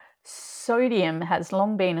Sodium has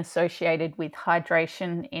long been associated with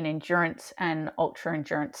hydration in endurance and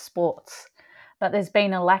ultra-endurance sports, but there's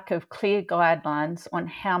been a lack of clear guidelines on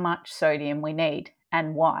how much sodium we need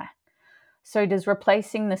and why. So does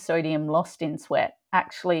replacing the sodium lost in sweat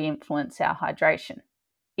actually influence our hydration?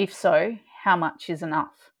 If so, how much is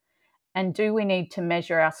enough? And do we need to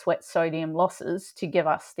measure our sweat sodium losses to give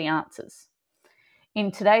us the answers?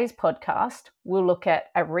 In today's podcast, we'll look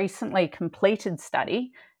at a recently completed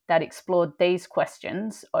study that explored these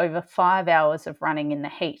questions over 5 hours of running in the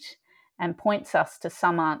heat and points us to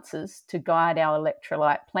some answers to guide our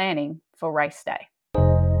electrolyte planning for race day.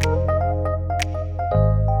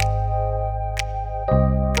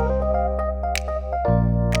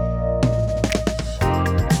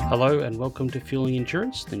 Hello and welcome to Fueling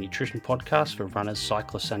Endurance, the nutrition podcast for runners,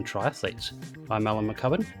 cyclists and triathletes. I'm Alan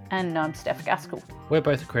McCubbin. And I'm Steph Gaskell. We're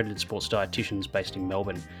both accredited sports dietitians based in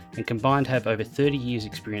Melbourne and combined have over 30 years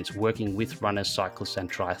experience working with runners, cyclists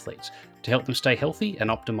and triathletes to help them stay healthy and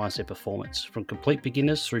optimise their performance, from complete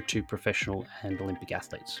beginners through to professional and Olympic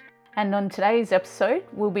athletes. And on today's episode,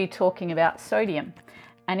 we'll be talking about sodium,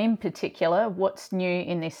 and in particular, what's new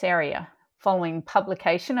in this area, following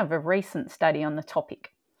publication of a recent study on the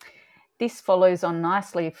topic. This follows on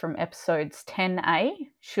nicely from episodes 10A,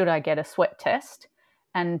 Should I Get a Sweat Test?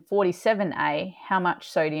 And 47A, How much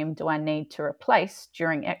sodium do I need to replace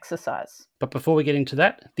during exercise? But before we get into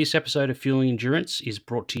that, this episode of Fueling Endurance is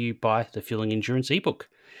brought to you by the Fueling Endurance ebook.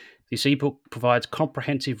 This ebook provides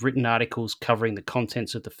comprehensive written articles covering the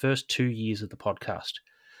contents of the first 2 years of the podcast.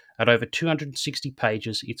 At over 260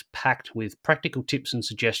 pages, it's packed with practical tips and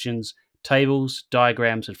suggestions, tables,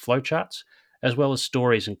 diagrams and flowcharts, as well as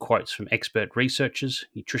stories and quotes from expert researchers,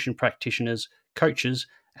 nutrition practitioners, coaches,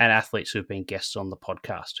 and athletes who have been guests on the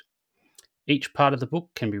podcast. Each part of the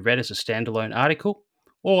book can be read as a standalone article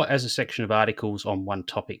or as a section of articles on one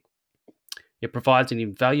topic. It provides an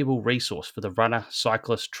invaluable resource for the runner,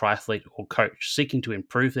 cyclist, triathlete, or coach seeking to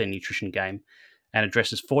improve their nutrition game and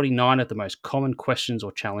addresses 49 of the most common questions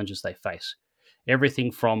or challenges they face.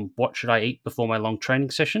 Everything from what should I eat before my long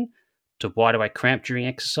training session to why do I cramp during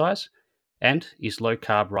exercise, and is low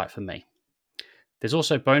carb right for me? There's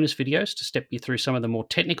also bonus videos to step you through some of the more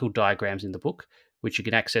technical diagrams in the book, which you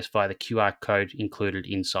can access via the QR code included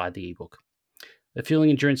inside the ebook. The Fueling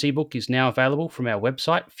Endurance ebook is now available from our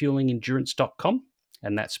website, fuelingendurance.com,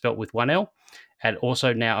 and that's spelt with one L, and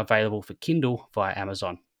also now available for Kindle via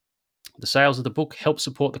Amazon. The sales of the book help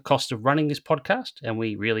support the cost of running this podcast, and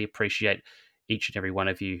we really appreciate each and every one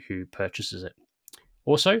of you who purchases it.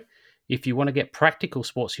 Also, if you want to get practical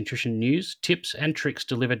sports nutrition news, tips and tricks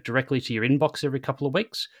delivered directly to your inbox every couple of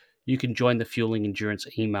weeks, you can join the Fueling Endurance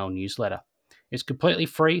email newsletter. It's completely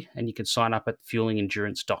free and you can sign up at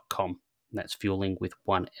fuelingendurance.com. And that's fueling with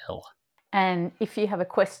one L. And if you have a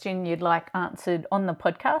question you'd like answered on the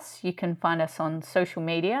podcast, you can find us on social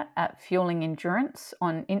media at Fueling Endurance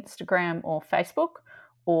on Instagram or Facebook,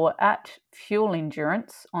 or at Fuel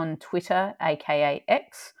Endurance on Twitter, aka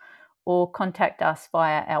X, or contact us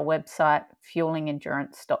via our website,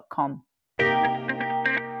 fuelingendurance.com.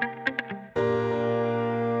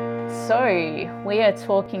 So we are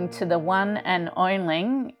talking to the one and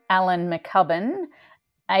only Alan McCubbin,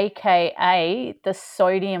 aka the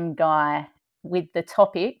sodium guy, with the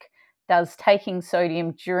topic, does taking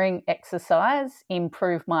sodium during exercise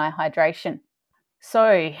improve my hydration?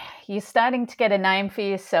 So you're starting to get a name for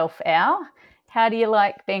yourself, Al. How do you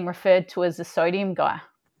like being referred to as a sodium guy?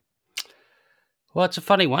 Well, it's a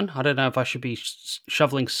funny one. I don't know if I should be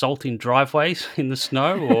shoveling salt in driveways in the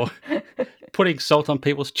snow or putting salt on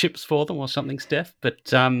people's chips for them or something, Steph.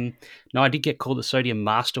 But no, I did get called the sodium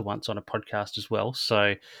master once on a podcast as well.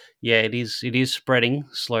 So yeah, it is spreading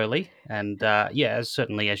slowly. And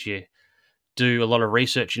certainly as you do a lot of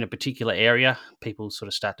research in a particular area, people sort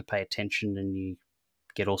of start to pay attention and you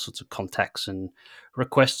get all sorts of contacts and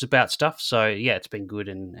requests about stuff. So yeah, it's been good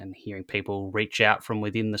and hearing people reach out from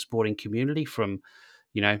within the sporting community, from,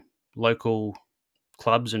 local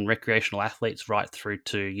clubs and recreational athletes right through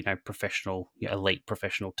to, professional, elite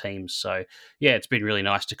professional teams. So yeah, it's been really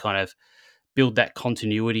nice to kind of build that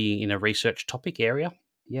continuity in a research topic area.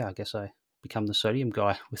 Yeah, I guess I become the sodium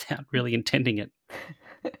guy without really intending it.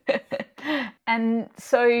 And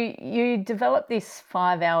so you developed this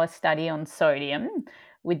 5-hour study on sodium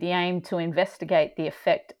with the aim to investigate the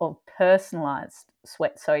effect of personalised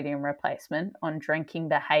sweat sodium replacement on drinking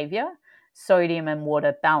behaviour, sodium and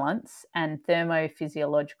water balance, and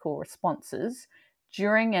thermophysiological responses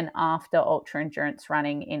during and after ultra-endurance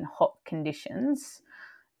running in hot conditions.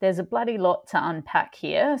 There's a bloody lot to unpack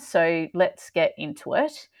here, so let's get into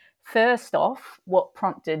it. First off, what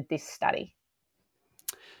prompted this study?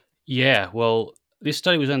 Yeah, well, this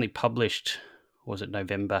study was only published, was it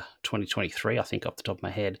November 2023, I think, off the top of my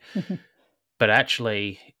head. But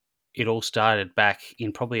actually, it all started back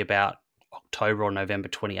in probably about October or November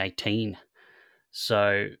 2018.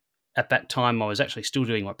 So at that time, I was actually still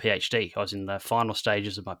doing my PhD. I was in the final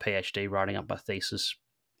stages of my PhD, writing up my thesis.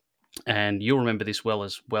 And you'll remember this well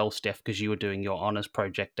as well, Steph, because you were doing your honours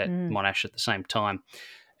project at Mm. Monash at the same time.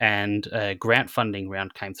 And a grant funding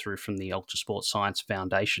round came through from the Ultra Sports Science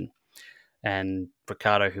Foundation. And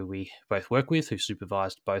Ricardo, who we both work with, who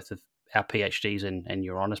supervised both of our PhDs and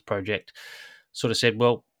your honours project, sort of said,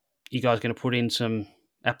 well, you guys are going to put in some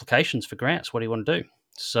applications for grants. What do you want to do?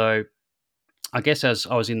 So I guess as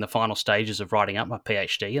I was in the final stages of writing up my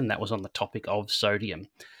PhD, and that was on the topic of sodium,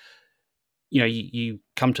 you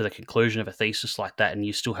come to the conclusion of a thesis like that and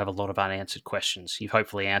you still have a lot of unanswered questions. You've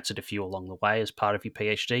hopefully answered a few along the way as part of your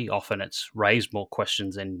PhD. Often it's raised more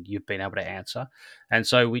questions than you've been able to answer. And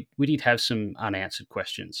so we did have some unanswered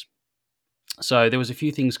questions. So there was a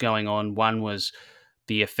few things going on. One was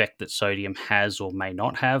the effect that sodium has or may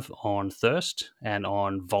not have on thirst and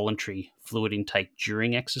on voluntary fluid intake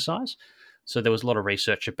during exercise. So there was a lot of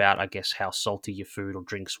research about, I guess, how salty your food or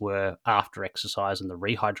drinks were after exercise and the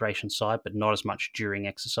rehydration side, but not as much during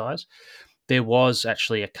exercise. There was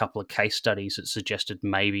actually a couple of case studies that suggested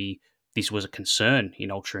maybe this was a concern in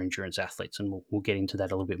ultra endurance athletes, and we'll get into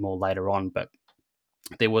that a little bit more later on. But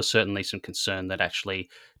there was certainly some concern that actually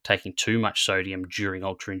taking too much sodium during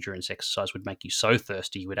ultra endurance exercise would make you so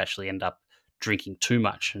thirsty you would actually end up drinking too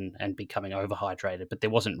much and becoming overhydrated. But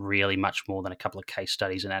there wasn't really much more than a couple of case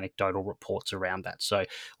studies and anecdotal reports around that. So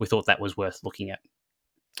we thought that was worth looking at.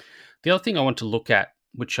 The other thing I want to look at,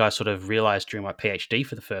 which I sort of realized during my PhD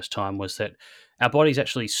for the first time, was that our bodies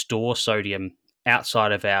actually store sodium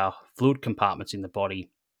outside of our fluid compartments in the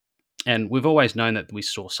body, and we've always known that we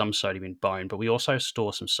store some sodium in bone, but we also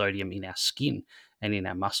store some sodium in our skin and in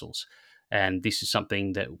our muscles. And this is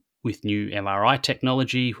something that with new MRI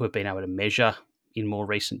technology, we've been able to measure in more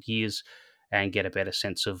recent years and get a better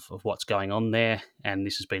sense of what's going on there. And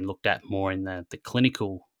this has been looked at more in the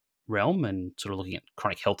clinical realm and sort of looking at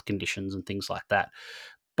chronic health conditions and things like that.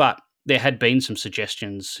 But there had been some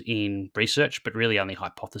suggestions in research, but really only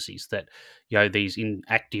hypotheses that these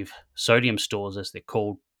inactive sodium stores, as they're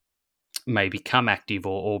called, may become active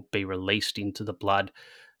or be released into the blood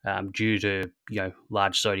due to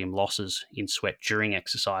large sodium losses in sweat during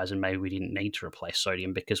exercise, and maybe we didn't need to replace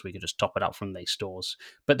sodium because we could just top it up from these stores.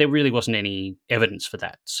 But there really wasn't any evidence for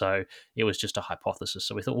that, so it was just a hypothesis.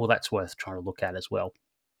 So we thought, well, that's worth trying to look at as well.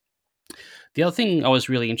 The other thing I was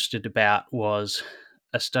really interested about was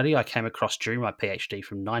a study I came across during my PhD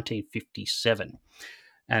from 1957.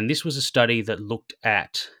 And this was a study that looked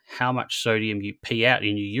at how much sodium you pee out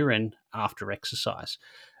in your urine after exercise.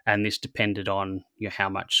 And this depended on how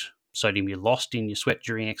much sodium you lost in your sweat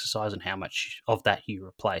during exercise and how much of that you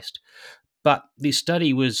replaced. But this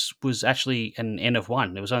study was actually an N of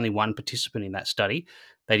one. There was only one participant in that study.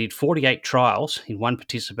 They did 48 trials in one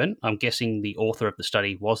participant. I'm guessing the author of the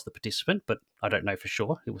study was the participant, but I don't know for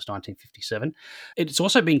sure. It was 1957. It's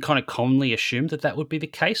also been kind of commonly assumed that that would be the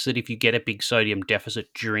case, that if you get a big sodium deficit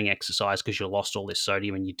during exercise because you lost all this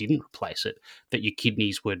sodium and you didn't replace it, that your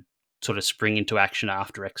kidneys would sort of spring into action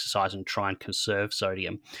after exercise and try and conserve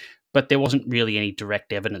sodium. But there wasn't really any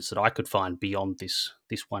direct evidence that I could find beyond this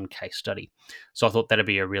one case study. So I thought that'd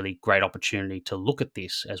be a really great opportunity to look at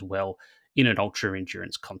this as well in an ultra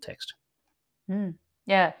endurance context. Mm.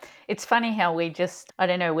 Yeah, it's funny how we just, I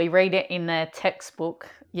don't know, we read it in the textbook,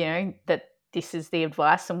 that this is the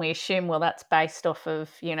advice, and we assume, well, that's based off of,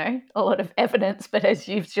 a lot of evidence. But as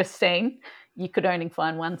you've just seen, you could only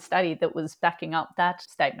find one study that was backing up that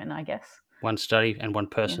statement, I guess. One study and one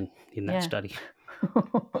Yeah. person in that Yeah. study.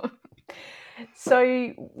 So,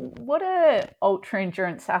 what are ultra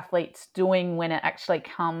endurance athletes doing when it actually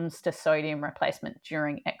comes to sodium replacement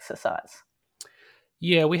during exercise?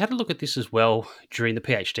 Yeah, we had a look at this as well during the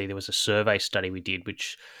PhD. There was a survey study we did,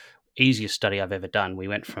 which easiest study I've ever done. We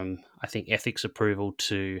went from, I think, ethics approval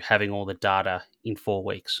to having all the data in 4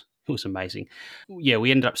 weeks. It was amazing. Yeah,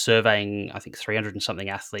 we ended up surveying, I think, 300 and something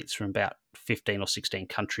athletes from about 15 or 16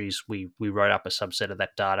 countries. We wrote up a subset of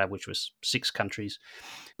that data, which was 6 countries.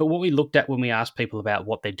 But what we looked at when we asked people about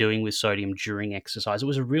what they're doing with sodium during exercise, it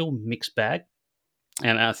was a real mixed bag.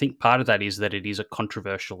 And I think part of that is that it is a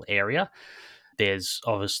controversial area. There's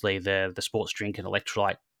obviously the sports drink and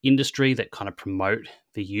electrolyte industry that kind of promote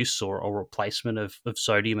the use or replacement of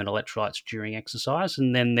sodium and electrolytes during exercise.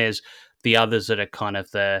 And then there's the others that are kind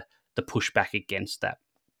of the pushback against that.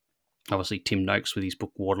 Obviously, Tim Noakes with his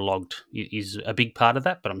book Waterlogged is a big part of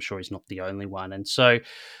that, but I'm sure he's not the only one. And so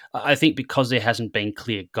I think because there hasn't been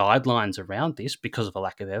clear guidelines around this, because of a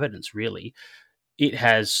lack of evidence, really, it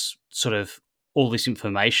has sort of all this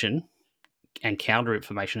information and counter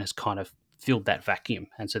information has kind of filled that vacuum.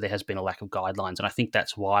 And so there has been a lack of guidelines. And I think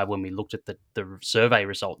that's why when we looked at the survey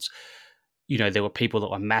results, there were people that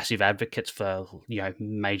were massive advocates for,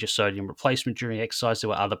 major sodium replacement during exercise. There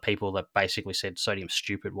were other people that basically said sodium's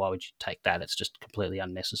stupid. Why would you take that? It's just completely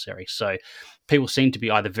unnecessary. So people seem to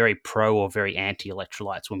be either very pro or very anti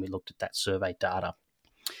electrolytes when we looked at that survey data.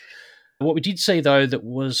 What we did see, though,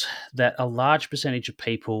 was that a large percentage of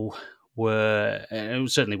people were, and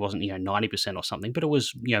it certainly wasn't 90% or something, but it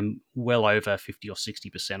was well over 50 or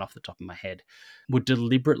 60% off the top of my head, were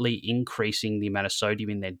deliberately increasing the amount of sodium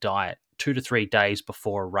in their diet 2 to 3 days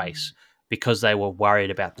before a race because they were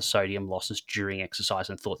worried about the sodium losses during exercise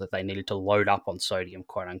and thought that they needed to load up on sodium,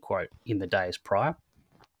 quote unquote, in the days prior.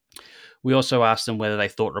 We also asked them whether they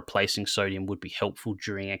thought replacing sodium would be helpful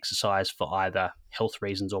during exercise for either health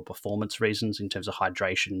reasons or performance reasons in terms of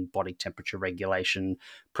hydration, body temperature regulation,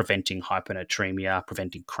 preventing hyponatremia,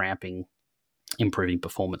 preventing cramping, improving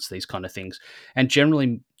performance, these kind of things. And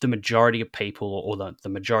generally, the majority of people, or the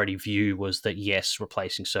majority view, was that yes,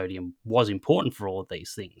 replacing sodium was important for all of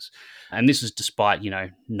these things. And this is despite,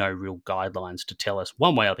 no real guidelines to tell us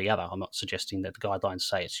one way or the other. I'm not suggesting that the guidelines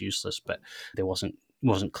say it's useless, but there wasn't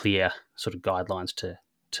clear sort of guidelines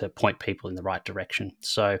to point people in the right direction.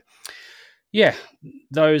 So yeah,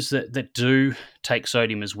 those that do take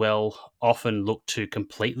sodium as well often look to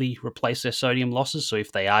completely replace their sodium losses. So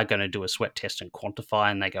if they are going to do a sweat test and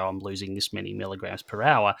quantify and they go, I'm losing this many milligrams per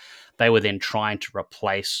hour, they were then trying to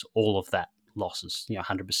replace all of that losses,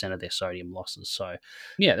 100% of their sodium losses. So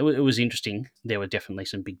yeah, it was interesting. There were definitely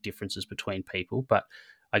some big differences between people, but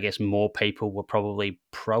I guess more people were probably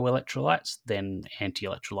pro electrolytes than anti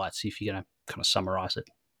electrolytes, if you're going to kind of summarize it.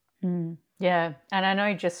 Yeah. And I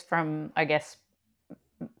know just from, I guess,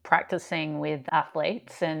 practicing with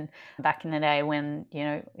athletes and back in the day when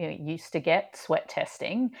you used to get sweat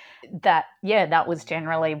testing, that was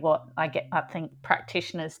generally what I think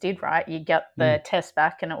practitioners did, right? You get the test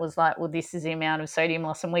back and it was like, well, this is the amount of sodium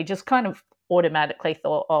loss, and we just kind of automatically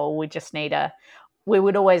thought, oh, we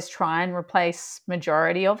would always try and replace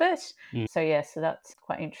majority of it. So that's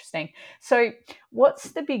quite interesting. So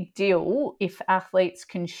what's the big deal if athletes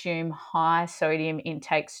consume high sodium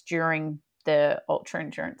intakes during the ultra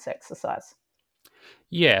endurance exercise?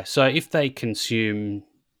 Yeah, so if they consume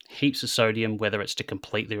heaps of sodium, whether it's to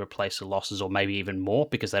completely replace the losses or maybe even more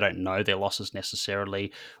because they don't know their losses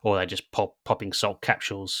necessarily, or they're just popping salt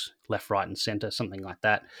capsules left, right, and center, something like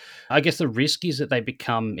that, I guess the risk is that they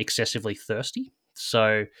become excessively thirsty.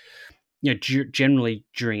 So, generally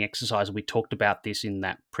during exercise, we talked about this in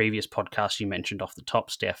that previous podcast you mentioned off the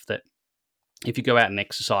top, Steph, that if you go out and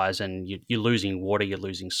exercise and you're losing water, you're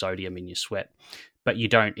losing sodium in your sweat, but you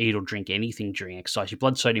don't eat or drink anything during exercise, your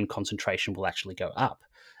blood sodium concentration will actually go up.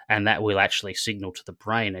 And that will actually signal to the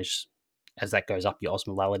brain as that goes up, your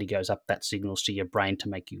osmolality goes up, that signals to your brain to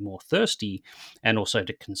make you more thirsty and also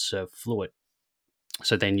to conserve fluid.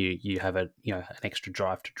 So then you have an extra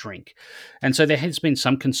drive to drink. And so there has been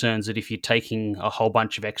some concerns that if you're taking a whole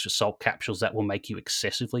bunch of extra salt capsules, that will make you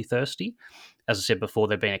excessively thirsty. As I said before,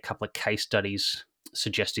 there have been a couple of case studies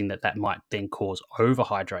suggesting that might then cause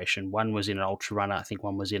overhydration. One was in an ultra runner. I think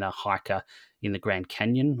one was in a hiker in the Grand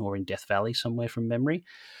Canyon or in Death Valley somewhere from memory.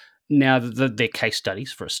 Now, they're case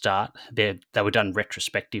studies for a start. They were done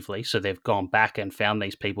retrospectively, so they've gone back and found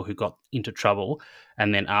these people who got into trouble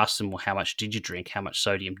and then asked them, well, how much did you drink? How much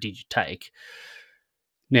sodium did you take?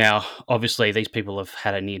 Now, obviously, these people have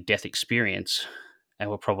had a near-death experience and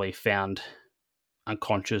were probably found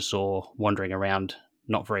unconscious or wandering around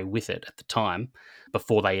not very with it at the time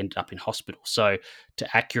before they ended up in hospital. So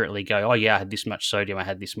to accurately go, oh yeah, I had this much sodium, I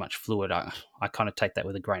had this much fluid, I kind of take that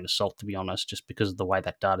with a grain of salt, to be honest, just because of the way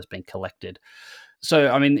that data has been collected. So,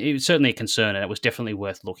 I mean, it was certainly a concern and it was definitely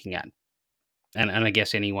worth looking at. And I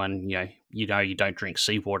guess anyone, you don't drink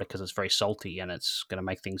seawater because it's very salty and it's going to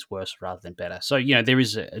make things worse rather than better. So, there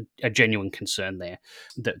is a genuine concern there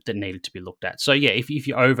that needed to be looked at. So, yeah, if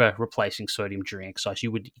you're over replacing sodium during exercise,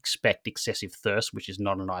 you would expect excessive thirst, which is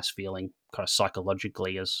not a nice feeling kind of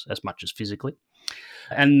psychologically as much as physically.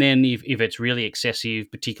 And then if it's really excessive,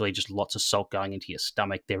 particularly just lots of salt going into your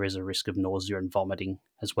stomach, there is a risk of nausea and vomiting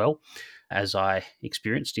as well, as I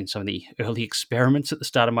experienced in some of the early experiments at the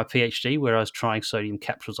start of my PhD, where I was trying sodium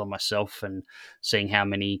capsules on myself and seeing how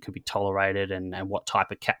many could be tolerated and what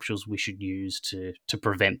type of capsules we should use to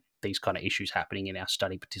prevent these kind of issues happening in our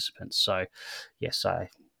study participants. So, yes, I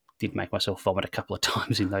did make myself vomit a couple of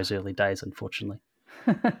times in those early days, unfortunately.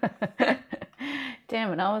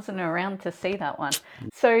 Damn it, I wasn't around to see that one.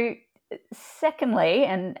 So, secondly,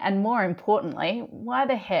 and more importantly, why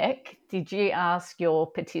the heck did you ask your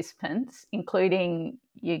participants, including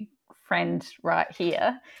your friend right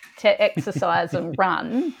here, to exercise and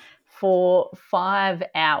run for 5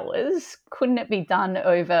 hours? Couldn't it be done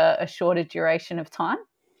over a shorter duration of time?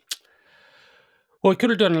 Well, we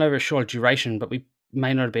could have done it over a short duration, but we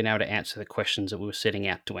may not have been able to answer the questions that we were setting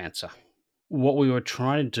out to answer. What we were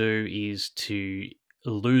trying to do is to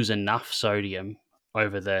lose enough sodium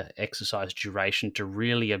over the exercise duration to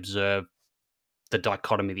really observe the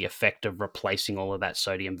dichotomy, the effect of replacing all of that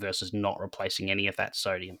sodium versus not replacing any of that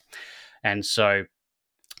sodium. And so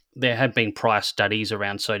there had been prior studies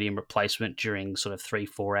around sodium replacement during sort of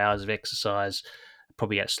 3-4 hours of exercise,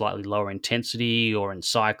 probably at slightly lower intensity or in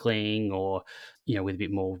cycling or, with a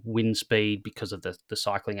bit more wind speed because of the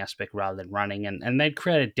cycling aspect rather than running. And they'd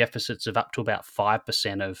created deficits of up to about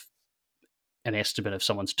 5% of an estimate of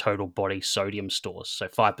someone's total body sodium stores. So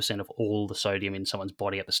 5% of all the sodium in someone's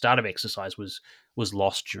body at the start of exercise was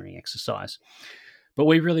lost during exercise. But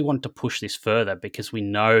we really wanted to push this further because we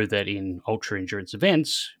know that in ultra endurance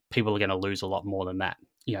events, people are going to lose a lot more than that.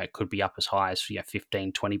 It could be up as high as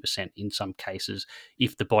 15, 20% in some cases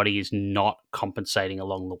if the body is not compensating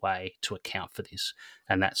along the way to account for this.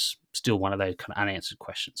 And that's still one of those kind of unanswered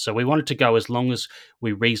questions. So we wanted to go as long as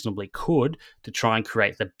we reasonably could to try and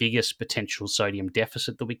create the biggest potential sodium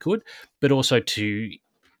deficit that we could, but also to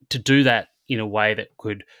do that in a way that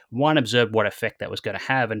could, one, observe what effect that was going to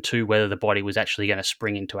have, and two, whether the body was actually going to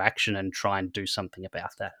spring into action and try and do something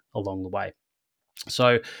about that along the way.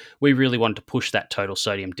 So we really wanted to push that total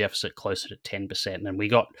sodium deficit closer to 10%, and we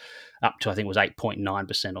got up to, I think it was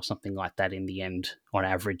 8.9% or something like that in the end on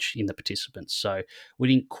average in the participants. So we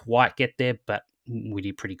didn't quite get there, but we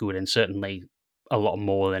did pretty good, and certainly a lot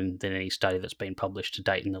more than any study that's been published to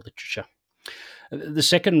date in the literature. The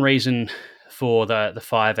second reason for the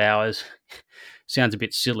 5 hours sounds a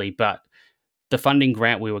bit silly, but the funding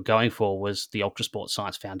grant we were going for was the Ultrasport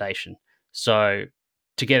Science Foundation. So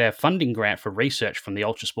to get a funding grant for research from the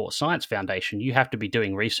Ultrasport Science Foundation, you have to be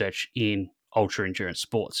doing research in ultra endurance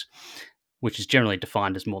sports, which is generally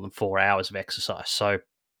defined as more than 4 hours of exercise. So,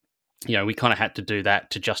 we kind of had to do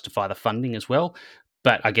that to justify the funding as well.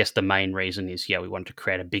 But I guess the main reason is, we wanted to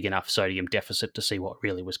create a big enough sodium deficit to see what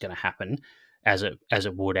really was going to happen as it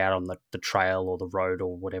would out on the trail or the road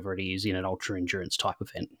or whatever it is in an ultra endurance type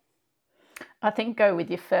event. I think go with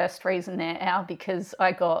your first reason there, Al, because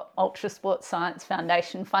I got Ultra Sport Science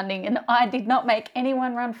Foundation funding and I did not make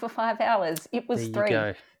anyone run for 5 hours. It was 3.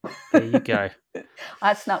 There you go.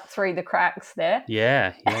 I snuck through the cracks there.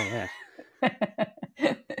 Yeah.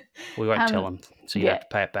 We won't tell them, so you have to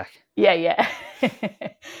pay it back. Yeah.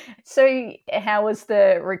 So how was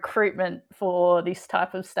the recruitment for this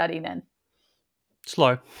type of study then?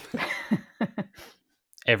 Slow.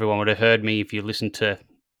 Everyone would have heard me if you listened to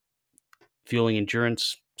Fueling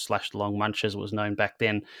Endurance / Long Munch, as it was known back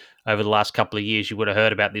then. Over the last couple of years, you would have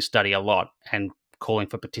heard about this study a lot and calling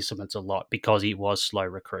for participants a lot because it was slow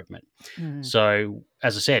recruitment. So,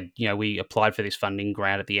 as I said, we applied for this funding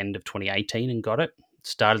grant at the end of 2018 and got it.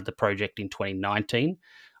 Started the project in 2019.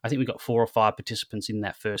 I think we got 4 or 5 participants in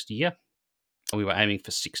that first year. We were aiming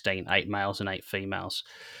for 16, 8 males and 8 females.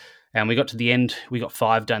 And we got to the end, we got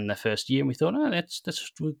 5 done in the first year, and we thought,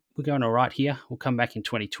 we're going all right here. We'll come back in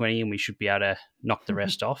 2020 and we should be able to knock the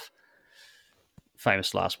rest off.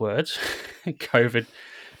 Famous last words. COVID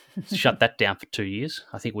shut that down for 2 years.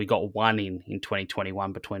 I think we got 1 in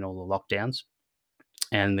 2021 between all the lockdowns.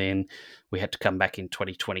 And then we had to come back in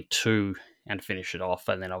 2022 and finish it off,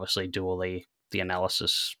 and then obviously do all the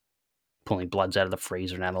analysis, pulling bloods out of the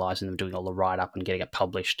freezer and analysing them, doing all the write-up and getting it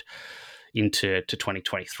published into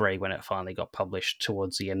 2023 when it finally got published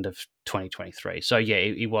towards the end of 2023. So yeah,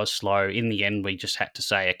 it was slow. In the end, we just had to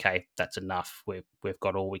say, okay, that's enough. We've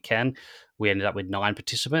got all we can. We ended up with 9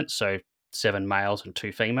 participants, so 7 males and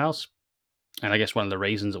 2 females. And I guess one of the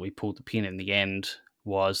reasons that we pulled the pin in the end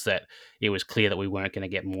was that it was clear that we weren't going to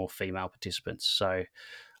get more female participants. So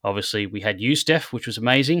obviously we had you, Steph, which was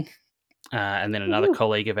amazing. And then another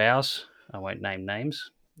colleague of ours, I won't name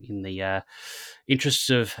names, in the interests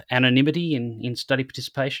of anonymity in study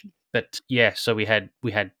participation. But yeah, so we had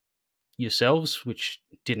yourselves, which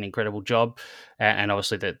did an incredible job, and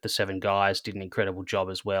obviously the 7 guys did an incredible job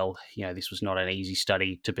as well. This was not an easy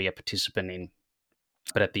study to be a participant in.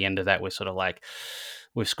 But at the end of that, we're sort of like,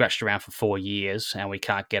 we've scratched around for 4 years and we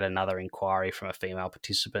can't get another inquiry from a female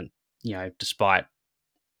participant, despite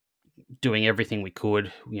doing everything we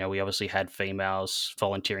could. We obviously had females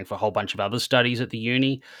volunteering for a whole bunch of other studies at the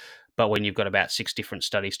uni, but when you've got about 6 different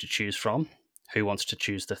studies to choose from, who wants to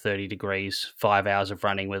choose the 30 degrees, 5 hours of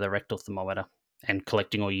running with a rectal thermometer and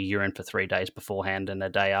collecting all your urine for 3 days beforehand and a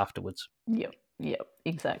day afterwards? Yep. Yep.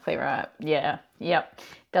 Exactly right. Yeah. Yep.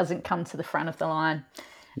 Doesn't come to the front of the line.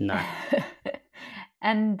 No.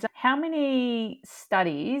 And how many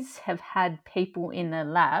studies have had people in the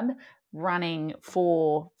lab running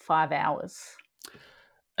for 5 hours?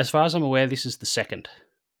 As far as I'm aware, this is the second.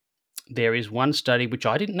 There is one study which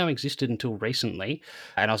I didn't know existed until recently,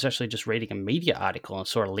 and I was actually just reading a media article and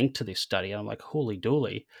saw a link to this study, and I'm like, holy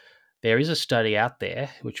dooly. There is a study out there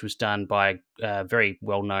which was done by a very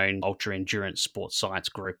well-known ultra-endurance sports science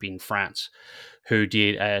group in France who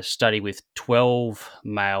did a study with 12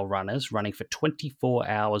 male runners running for 24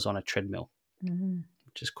 hours on a treadmill, Mm.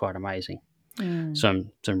 which is quite amazing. Mm.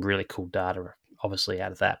 Some really cool data, obviously,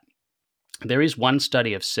 out of that. There is one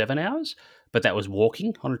study of 7 hours, but that was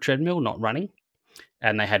walking on a treadmill, not running,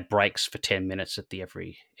 and they had breaks for 10 minutes at the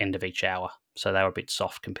every end of each hour. So they were a bit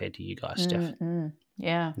soft compared to you guys, Steph.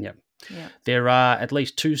 Yeah. Yep. Yeah. There are at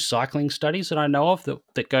least 2 cycling studies that I know of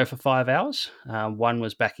that go for 5 hours. One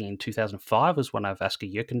was back in 2005, was one of Asker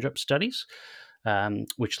Jürkendrup studies,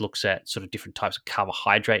 which looks at sort of different types of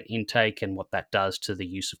carbohydrate intake and what that does to the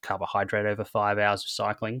use of carbohydrate over 5 hours of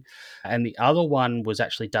cycling. And the other one was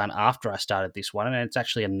actually done after I started this one, and it's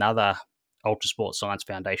actually another Ultra Sport Science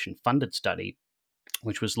Foundation funded study,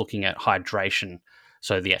 which was looking at hydration,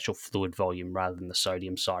 so the actual fluid volume rather than the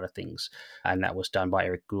sodium side of things. And that was done by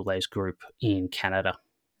Eric Goulet's group in Canada.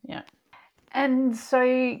 Yeah. And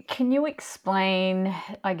so, can you explain,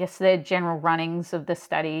 I guess, the general runnings of the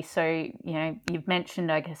study? So, you've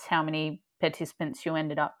mentioned, I guess, how many participants you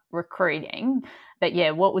ended up recruiting, but yeah,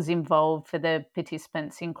 what was involved for the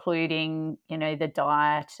participants, including, the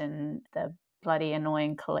diet and the bloody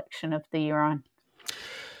annoying collection of the urine?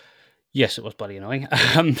 Yes, it was bloody annoying.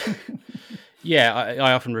 Yeah,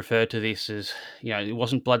 I often refer to this as, it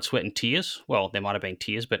wasn't blood, sweat, and tears. Well, there might have been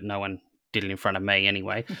tears, but no one did it in front of me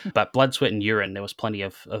anyway. But blood, sweat, and urine, there was plenty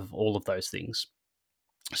of all of those things.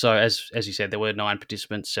 So as you said, there were 9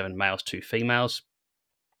 participants, 7 males, 2 females.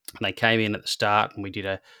 And they came in at the start and we did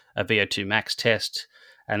a VO2 max test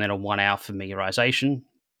and then a 1 hour familiarization,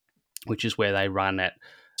 which is where they run at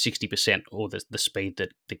 60% or the speed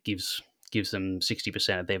that gives them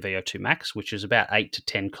 60% of their VO2 max, which is about 8 to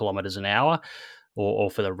 10 kilometers an hour.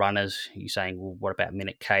 Or for the runners, you're saying, well, what about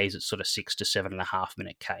minute Ks? It's sort of 6 to 7.5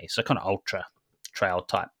 minute Ks. So kind of ultra trail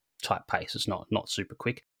type pace. It's not super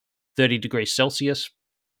quick. 30 degrees Celsius.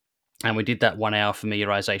 And we did that 1 hour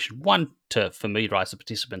familiarization, one to familiarize the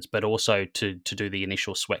participants, but also to do the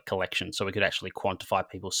initial sweat collection so we could actually quantify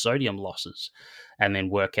people's sodium losses and then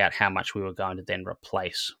work out how much we were going to then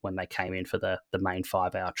replace when they came in for the main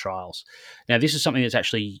 5 hour trials. Now, this is something that's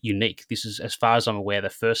actually unique. This is, as far as I'm aware, the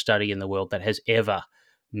first study in the world that has ever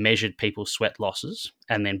measured people's sweat losses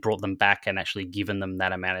and then brought them back and actually given them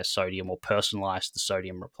that amount of sodium or personalized the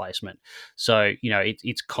sodium replacement. So,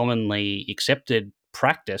 it's commonly accepted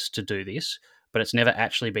practice to do this, but it's never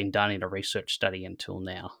actually been done in a research study until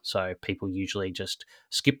now. So people usually just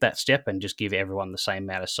skip that step and just give everyone the same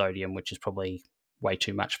amount of sodium, which is probably way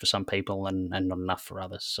too much for some people and not enough for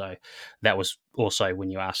others. So that was also, when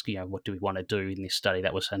you ask, what do we want to do in this study,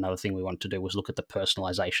 that was another thing we wanted to do, was look at the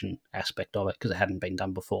personalization aspect of it because it hadn't been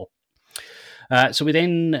done before. So we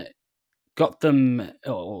then got them,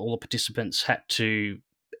 all the participants had to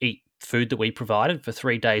eat food that we provided for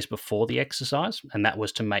 3 days before the exercise, and that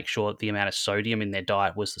was to make sure that the amount of sodium in their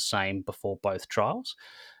diet was the same before both trials.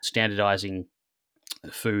 Standardizing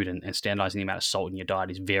food and standardizing the amount of salt in your diet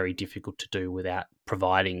is very difficult to do without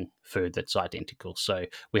providing food that's identical. So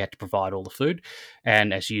we had to provide all the food.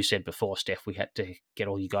 And as you said before, Steph, we had to get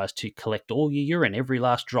all you guys to collect all your urine, every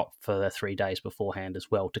last drop, for the 3 days beforehand as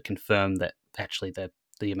well, to confirm that actually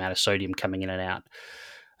the amount of sodium coming in and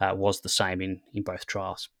out was the same in both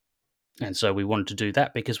trials. And so we wanted to do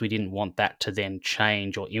that because we didn't want that to then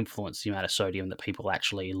change or influence the amount of sodium that people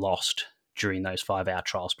actually lost during those 5 hour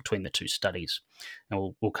trials between the 2 studies.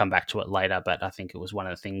 And we'll come back to it later, but I think it was one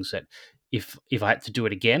of the things that if I had to do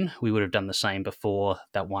it again, we would have done the same before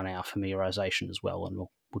that 1 hour familiarization as well. And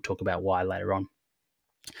we'll talk about why later on.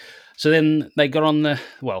 So then they got on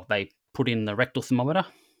they put in the rectal thermometer,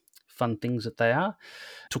 fun things that they are,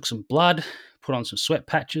 took some blood, put on some sweat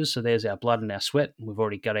patches. So there's our blood and our sweat. We've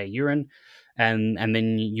already got our urine. And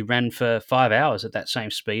then you ran for 5 hours at that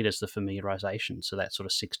same speed as the familiarization. So that's sort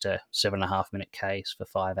of 6 to 7.5 minute Ks for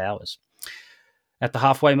 5 hours. At the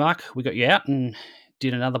halfway mark, we got you out and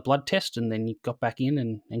did another blood test, and then you got back in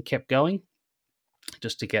and kept going.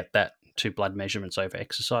 just to get that 2 blood measurements over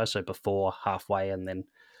exercise, so before, halfway, and then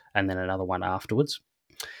another one afterwards.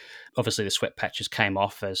 Obviously, the sweat patches came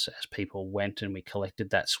off as people went, and we collected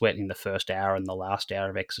that sweat in the first hour and the last hour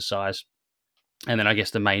of exercise. And then I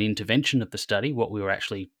guess the main intervention of the study, what we were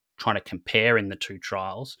actually trying to compare in the 2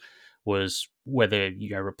 trials, was whether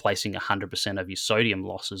replacing 100% of your sodium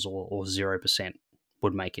losses or 0%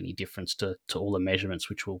 would make any difference to all the measurements,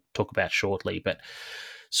 which we'll talk about shortly. But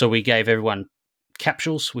so we gave everyone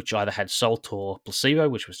capsules, which either had salt or placebo,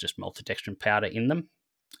 which was just maltodextrin powder in them,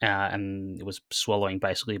 and it was swallowing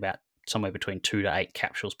basically about somewhere between 2 to 8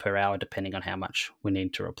 capsules per hour, depending on how much we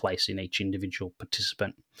need to replace in each individual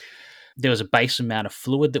participant. There was a base amount of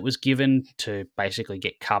fluid that was given to basically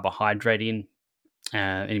get carbohydrate in.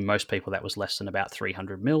 In most people, that was less than about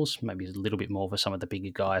 300 mils, maybe a little bit more for some of the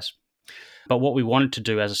bigger guys. But what we wanted to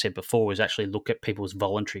do, as I said before, was actually look at people's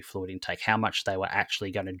voluntary fluid intake, how much they were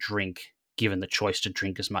actually going to drink, given the choice to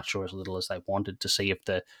drink as much or as little as they wanted, to see if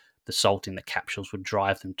the salt in the capsules would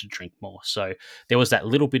drive them to drink more. So there was that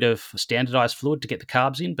little bit of standardized fluid to get the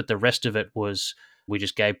carbs in, but the rest of it was we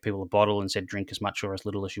just gave people a bottle and said drink as much or as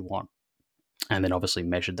little as you want, and then obviously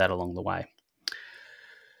measured that along the way.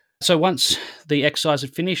 So once the exercise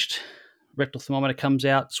had finished, rectal thermometer comes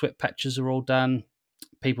out, sweat patches are all done,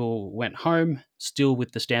 people went home, still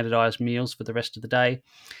with the standardized meals for the rest of the day,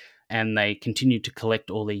 and they continued to collect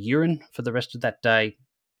all their urine for the rest of that day.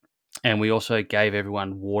 And we also gave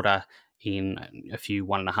everyone water in a few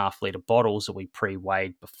 1.5 litre bottles that we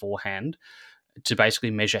pre-weighed beforehand to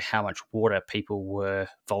basically measure how much water people were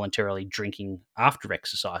voluntarily drinking after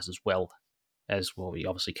exercise, as well as well we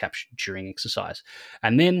obviously captured during exercise.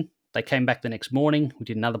 And then they came back the next morning. We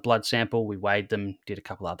did another blood sample. We weighed them, did a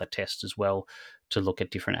couple other tests as well to look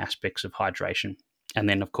at different aspects of hydration. And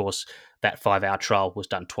then, of course, that 5-hour trial was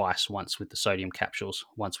done twice, once with the sodium capsules,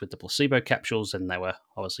 once with the placebo capsules, and they were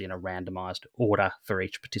obviously in a randomized order for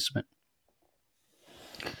each participant.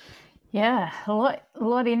 Yeah, a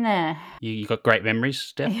lot in there. You got great memories,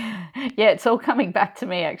 Steph? Yeah, it's all coming back to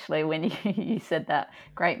me actually when you said that.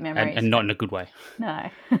 Great memories. And not in a good way. No,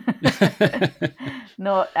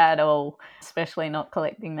 not at all, especially not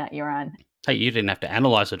collecting that urine. Hey, you didn't have to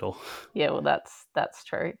analyze it all. Yeah, well, that's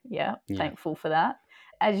true. Yeah, thankful for that.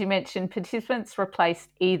 As you mentioned, participants replaced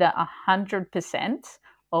either 100%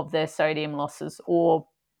 of their sodium losses or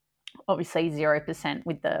obviously 0%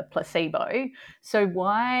 with the placebo. So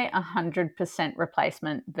why 100%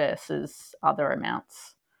 replacement versus other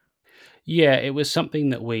amounts? Yeah, it was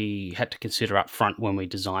something that we had to consider up front when we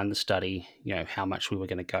designed the study, how much we were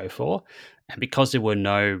going to go for. And because there were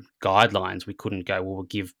no guidelines, we couldn't go, well, we'll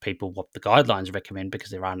give people what the guidelines recommend,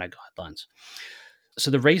 because there are no guidelines.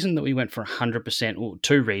 So the reason that we went for 100%, well,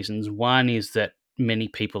 2 reasons. One is that many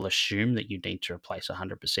people assume that you need to replace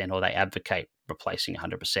 100%, or they advocate replacing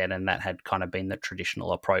 100%. And that had kind of been the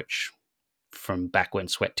traditional approach from back when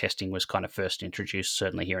sweat testing was kind of first introduced,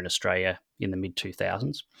 certainly here in Australia in the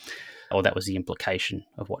mid-2000s. Or that was the implication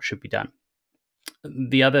of what should be done.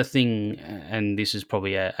 The other thing, and this is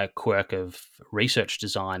probably a quirk of research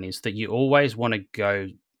design, is that you always want to go,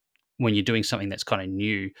 when you're doing something that's kind of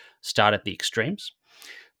new, start at the extremes,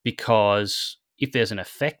 because if there's an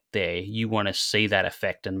effect there, you want to see that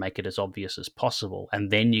effect and make it as obvious as possible, and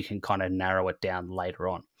then you can kind of narrow it down later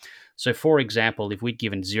on. So, for example, if we'd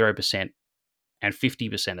given 0% and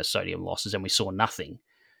 50% of sodium losses and we saw nothing,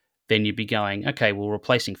 then you'd be going, okay, well,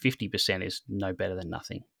 replacing 50% is no better than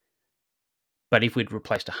nothing. But if we'd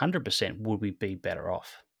replaced 100%, would we be better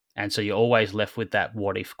off? And so you're always left with that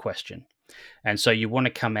what if question. And so you want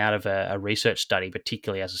to come out of a research study,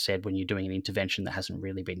 particularly, as I said, when you're doing an intervention that hasn't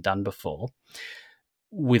really been done before,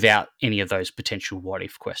 without any of those potential what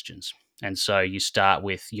if questions. And so you start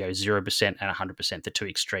with 0% and 100%, the 2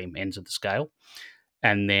 extreme ends of the scale.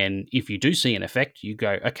 And then if you do see an effect, you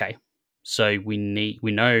go, okay, so we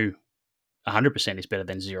know 100% is better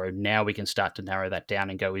than 0. Now we can start to narrow that down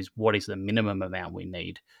and go, what is the minimum amount we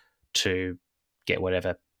need to get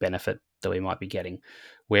whatever benefit that we might be getting?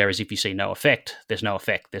 Whereas if you see no effect, there's no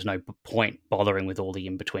effect. There's no point bothering with all the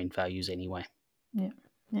in-between values anyway.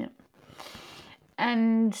 Yeah.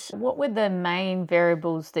 And what were the main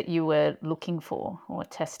variables that you were looking for or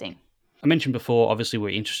testing? I mentioned before, obviously, we're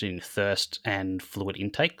interested in thirst and fluid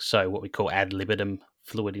intake, so what we call ad libitum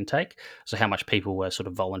fluid intake, so how much people were sort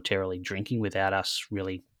of voluntarily drinking without us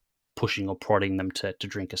really pushing or prodding them to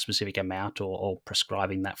drink a specific amount or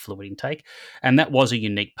prescribing that fluid intake. And that was a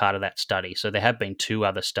unique part of that study. So there have been 2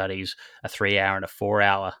 other studies, a 3-hour and a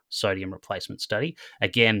 4-hour sodium replacement study.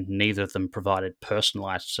 Again, neither of them provided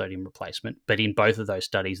personalized sodium replacement, but in both of those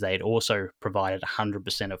studies, they had also provided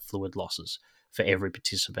 100% of fluid losses for every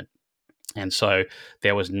participant. And so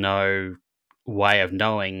there was no way of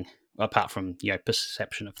knowing, apart from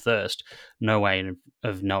perception of thirst, no way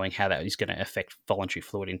of knowing how that is going to affect voluntary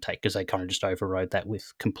fluid intake, because they kind of just overrode that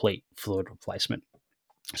with complete fluid replacement.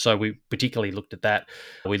 So we particularly looked at that.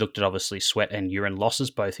 We looked at obviously sweat and urine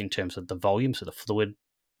losses, both in terms of the volume, so the fluid,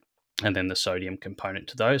 and then the sodium component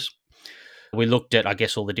to those. We looked at, I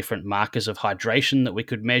guess, all the different markers of hydration that we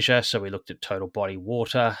could measure. So we looked at total body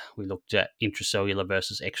water. We looked at intracellular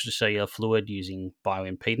versus extracellular fluid using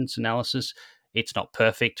bioimpedance analysis. It's not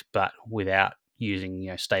perfect, but without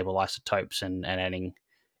using stable isotopes and adding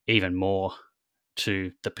even more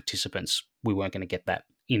to the participants, we weren't going to get that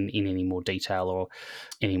in any more detail or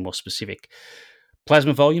any more specific.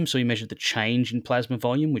 Plasma volume, so we measured the change in plasma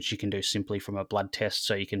volume, which you can do simply from a blood test.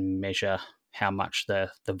 So you can measure how much the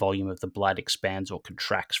volume of the blood expands or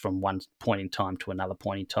contracts from one point in time to another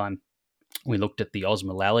point in time. We looked at the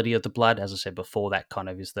osmolality of the blood. As I said before, that kind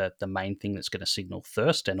of is the main thing that's going to signal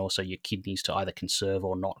thirst, and also your kidneys to either conserve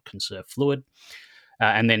or not conserve fluid.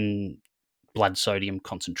 And then blood sodium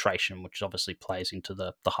concentration, which obviously plays into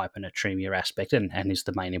the hyponatremia aspect and is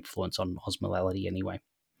the main influence on osmolality anyway.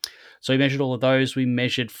 So we measured all of those. We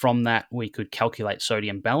measured from that, we could calculate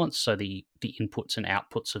sodium balance, so the inputs and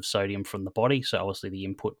outputs of sodium from the body. So obviously the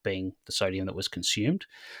input being the sodium that was consumed,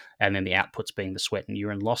 and then the outputs being the sweat and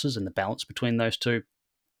urine losses and the balance between those two.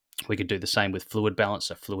 We could do the same with fluid balance,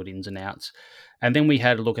 so fluid ins and outs. And then we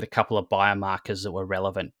had a look at a couple of biomarkers that were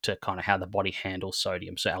relevant to kind of how the body handles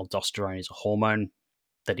sodium. So aldosterone is a hormone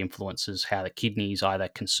that influences how the kidneys either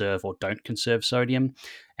conserve or don't conserve sodium,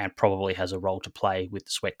 and probably has a role to play with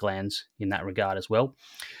the sweat glands in that regard as well.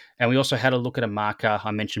 And we also had a look at a marker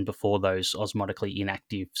I mentioned before, those osmotically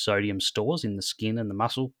inactive sodium stores in the skin and the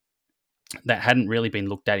muscle, that hadn't really been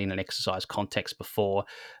looked at in an exercise context before.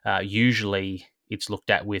 Usually it's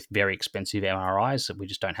looked at with very expensive MRIs that we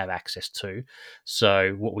just don't have access to.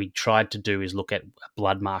 So what we tried to do is look at a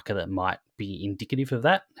blood marker that might be indicative of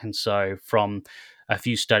that. And so from a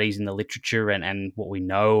few studies in the literature and what we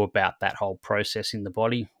know about that whole process in the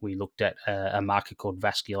body, we looked at a marker called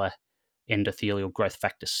vascular endothelial growth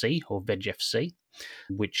factor C, or VEGF-C,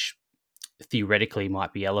 which theoretically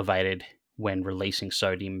might be elevated when releasing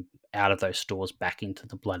sodium out of those stores back into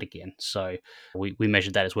the blood again. So we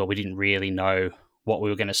measured that as well. We didn't really know what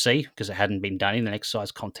we were going to see because it hadn't been done in an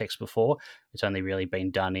exercise context before. It's only really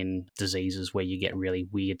been done in diseases where you get really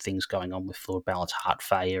weird things going on with fluid balance, heart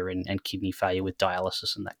failure and kidney failure with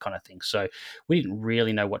dialysis and that kind of thing. So we didn't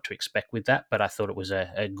really know what to expect with that, but I thought it was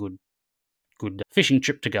a good fishing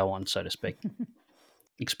trip to go on, so to speak.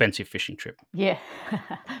 Expensive fishing trip. Yeah,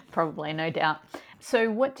 probably, no doubt.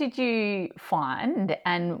 So, what did you find,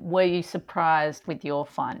 and were you surprised with your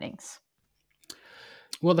findings?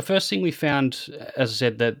 Well, the first thing we found, as I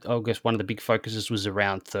said, that I guess one of the big focuses was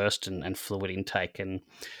around thirst and fluid intake. And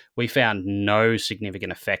we found no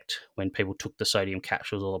significant effect when people took the sodium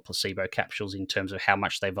capsules or the placebo capsules in terms of how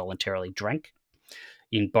much they voluntarily drank.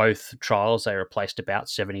 In both trials, they replaced about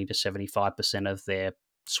 70 to 75% of their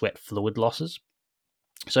sweat fluid losses.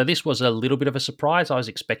 So this was a little bit of a surprise. I was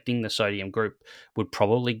expecting the sodium group would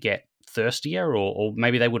probably get thirstier, or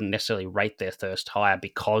maybe they wouldn't necessarily rate their thirst higher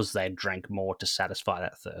because they drank more to satisfy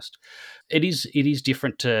that thirst. It is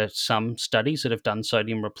different to some studies that have done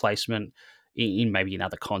sodium replacement in maybe in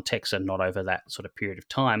other contexts and not over that sort of period of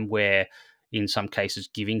time, where in some cases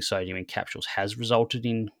giving sodium in capsules has resulted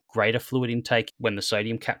in greater fluid intake when the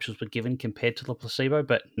sodium capsules were given compared to the placebo,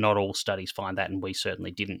 but not all studies find that, and we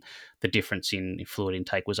certainly didn't. The difference in fluid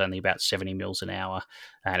intake was only about 70 mils an hour,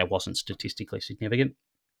 and it wasn't statistically significant.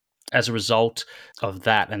 As a result of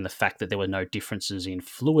that and the fact that there were no differences in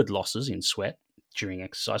fluid losses in sweat during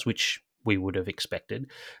exercise, which we would have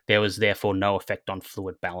expected, there was therefore no effect on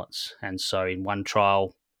fluid balance. And so in one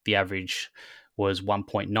trial, the average was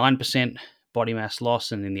 1.9% body mass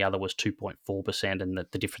loss, and in the other was 2.4%. And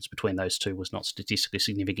the difference between those two was not statistically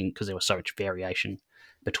significant because there was so much variation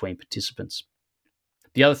between participants.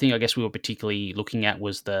 The other thing I guess we were particularly looking at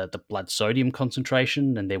was the blood sodium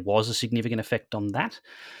concentration, and there was a significant effect on that.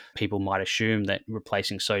 People might assume that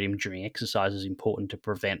replacing sodium during exercise is important to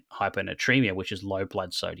prevent hyponatremia, which is low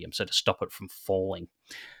blood sodium, so to stop it from falling.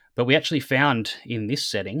 But we actually found in this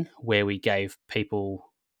setting, where we gave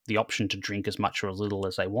people the option to drink as much or as little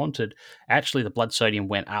as they wanted, actually the blood sodium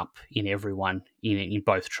went up in everyone in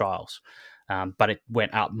both trials. But it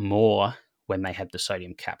went up more when they had the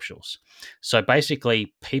sodium capsules. So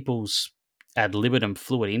basically, people's ad libitum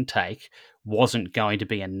fluid intake wasn't going to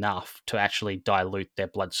be enough to actually dilute their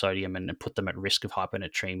blood sodium and put them at risk of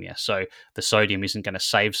hyponatremia. So the sodium isn't going to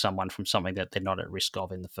save someone from something that they're not at risk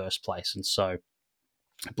of in the first place. And so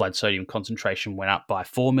blood sodium concentration went up by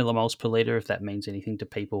 4 millimoles per litre, if that means anything to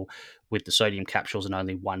people, with the sodium capsules, and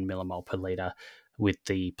only 1 millimole per litre with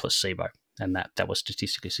the placebo. And that was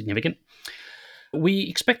statistically significant. We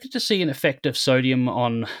expected to see an effect of sodium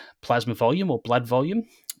on plasma volume or blood volume,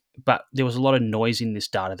 but there was a lot of noise in this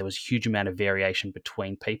data. There was a huge amount of variation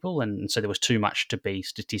between people, and so there was too much to be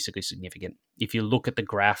statistically significant. If you look at the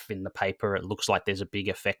graph in the paper, it looks like there's a big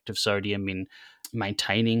effect of sodium in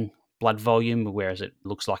maintaining blood volume, whereas it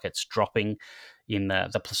looks like it's dropping in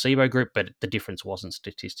the placebo group, but the difference wasn't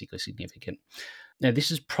statistically significant. Now,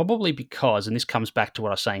 this is probably because, and this comes back to what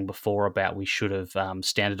I was saying before about we should have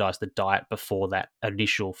standardized the diet before that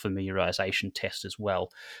initial familiarization test as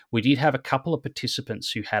well. We did have a couple of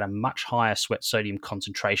participants who had a much higher sweat sodium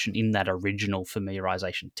concentration in that original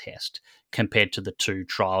familiarization test compared to the two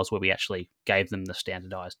trials where we actually gave them the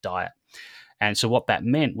standardized diet. And so what that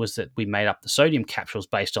meant was that we made up the sodium capsules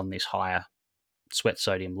based on this higher sweat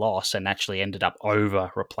sodium loss and actually ended up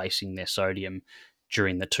over replacing their sodium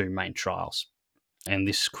during the two main trials. And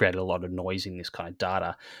this created a lot of noise in this kind of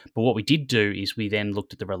data. But what we did do is we then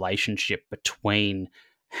looked at the relationship between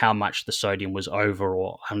how much the sodium was over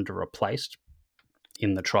or under replaced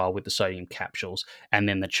in the trial with the sodium capsules, and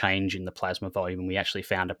then the change in the plasma volume. And we actually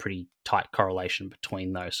found a pretty tight correlation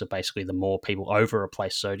between those. So basically, the more people over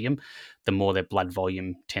replace sodium, the more their blood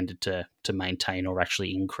volume tended to maintain or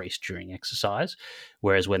actually increase during exercise.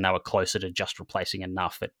 Whereas when they were closer to just replacing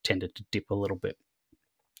enough, it tended to dip a little bit.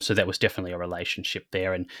 So that was definitely a relationship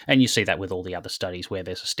there. And you see that with all the other studies where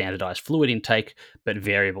there's a standardized fluid intake, but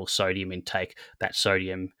variable sodium intake. That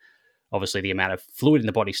sodium, obviously the amount of fluid in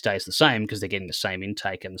the body stays the same because they're getting the same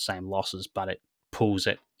intake and the same losses, but it pulls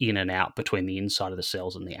it in and out between the inside of the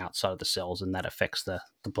cells and the outside of the cells, and that affects the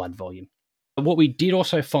blood volume. What we did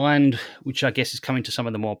also find, which I guess is coming to some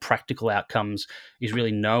of the more practical outcomes, is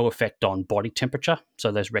really no effect on body temperature.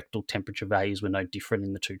 So those rectal temperature values were no different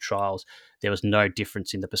in the two trials. There was no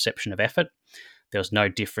difference in the perception of effort. There was no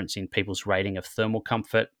difference in people's rating of thermal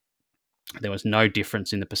comfort. There was no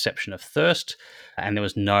difference in the perception of thirst. And there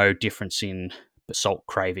was no difference in salt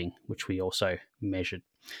craving, which we also measured.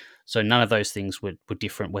 So none of those things were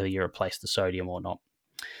different whether you replaced the sodium or not.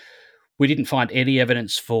 We didn't find any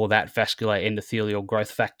evidence for that vascular endothelial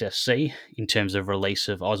growth factor C in terms of release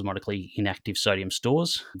of osmotically inactive sodium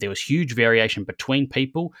stores. There was huge variation between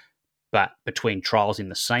people, but between trials in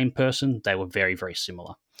the same person, they were very, very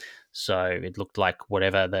similar. So it looked like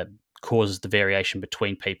whatever that causes the variation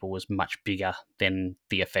between people was much bigger than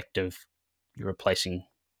the effect of you replacing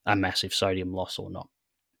a massive sodium loss or not.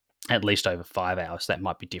 At least over 5 hours. That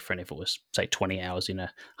might be different if it was, say, 20 hours in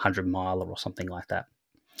a 100-miler or something like that.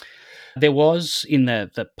 There was, in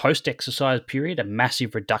the post-exercise period, a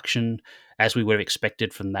massive reduction, as we would have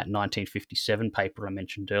expected from that 1957 paper I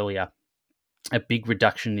mentioned earlier, a big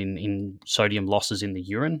reduction in sodium losses in the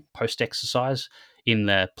urine post-exercise in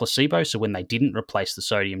the placebo. So when they didn't replace the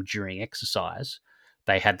sodium during exercise,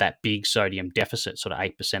 they had that big sodium deficit, sort of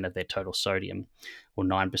 8% of their total sodium or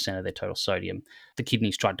 9% of their total sodium. The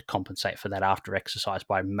kidneys tried to compensate for that after exercise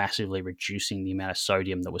by massively reducing the amount of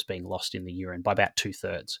sodium that was being lost in the urine by about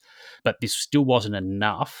 2/3. But this still wasn't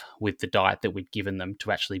enough with the diet that we'd given them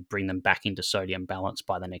to actually bring them back into sodium balance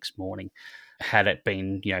by the next morning. Had it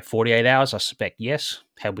been, 48 hours, I suspect yes.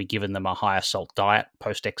 Had we given them a higher salt diet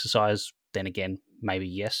post-exercise, then again, maybe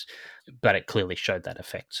yes. But it clearly showed that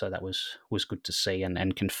effect. So that was good to see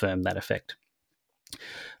and confirm that effect.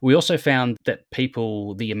 We also found that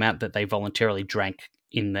people, the amount that they voluntarily drank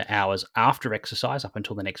in the hours after exercise up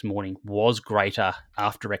until the next morning was greater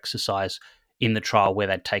after exercise in the trial where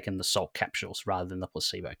they'd taken the salt capsules rather than the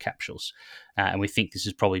placebo capsules. And we think this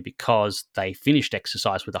is probably because they finished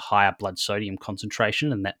exercise with a higher blood sodium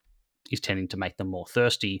concentration, and that is tending to make them more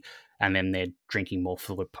thirsty, and then they're drinking more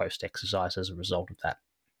fluid post-exercise as a result of that.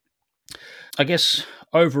 I guess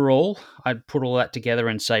overall, I'd put all that together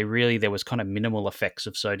and say really there was kind of minimal effects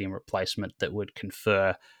of sodium replacement that would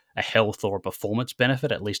confer a health or a performance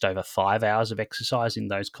benefit, at least over 5 hours of exercise in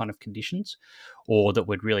those kind of conditions, or that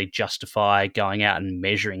would really justify going out and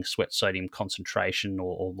measuring sweat sodium concentration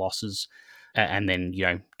or losses, and then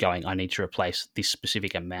going, I need to replace this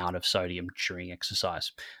specific amount of sodium during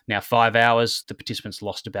exercise. Now, 5 hours, the participants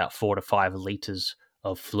lost about 4 to 5 litres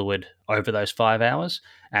of fluid over those 5 hours.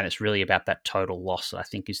 And it's really about that total loss that I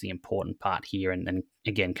think is the important part here. And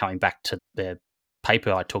again, coming back to the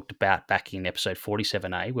paper I talked about back in episode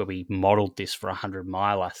 47A, where we modeled this for a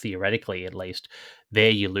 100-miler, theoretically at least, there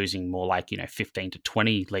you're losing more like 15 to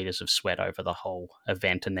 20 litres of sweat over the whole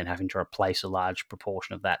event, and then having to replace a large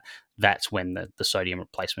proportion of that. That's when the sodium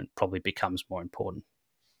replacement probably becomes more important.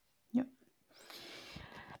 Yep.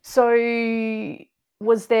 So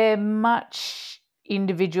Was there much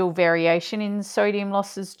individual variation in sodium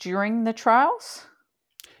losses during the trials?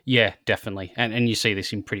 Yeah, definitely. And you see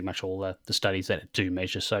this in pretty much all the studies that do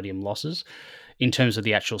measure sodium losses. In terms of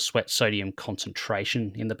the actual sweat sodium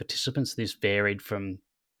concentration in the participants, this varied from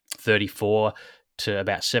 34 to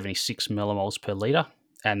about 76 millimoles per litre,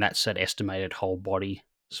 and that's an estimated whole body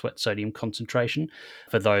sweat sodium concentration.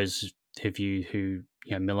 For those of you who,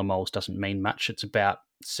 millimoles doesn't mean much, it's about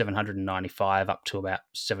 795 up to about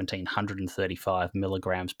 1735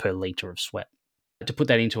 milligrams per litre of sweat. To put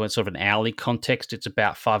that into a sort of an hourly context, it's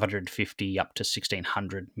about 550 up to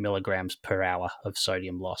 1600 milligrams per hour of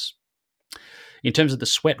sodium loss. In terms of the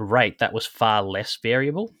sweat rate, that was far less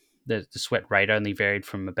variable. The sweat rate only varied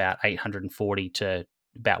from about 840 to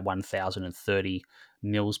about 1030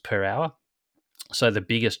 mils per hour. So the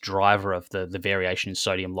biggest driver of the variation in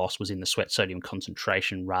sodium loss was in the sweat sodium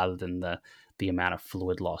concentration rather than the amount of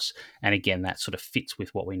fluid loss. And again, that sort of fits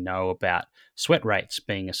with what we know about sweat rates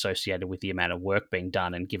being associated with the amount of work being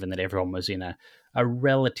done. And given that everyone was in a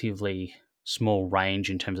relatively small range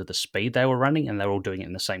in terms of the speed they were running and they're all doing it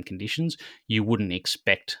in the same conditions, you wouldn't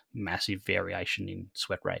expect massive variation in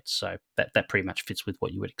sweat rates. So that pretty much fits with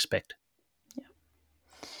what you would expect.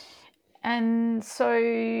 And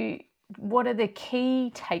so, what are the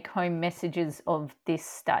key take home messages of this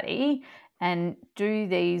study? And do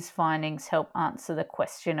these findings help answer the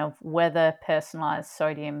question of whether personalised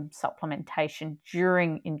sodium supplementation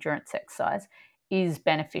during endurance exercise is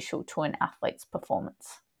beneficial to an athlete's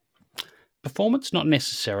performance? Performance, not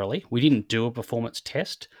necessarily. We didn't do a performance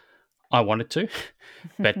test. I wanted to,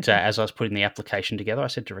 but as I was putting the application together, I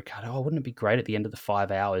said to Ricardo, "Oh, wouldn't it be great at the end of the 5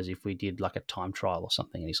 hours if we did like a time trial or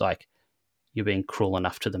something?" And he's like, "You're being cruel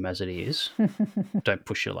enough to them as it is. Don't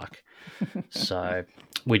push your luck." So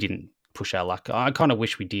we didn't push our luck. I kind of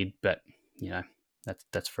wish we did, but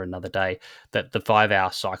that's for another day. That the 5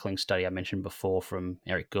 hour cycling study I mentioned before from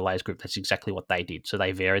Eric Goulet's group, that's exactly what they did. So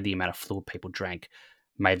they varied the amount of fluid people drank,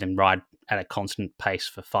 made them ride at a constant pace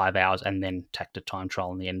for 5 hours, and then tacked a time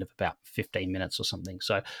trial in the end of about 15 minutes or something.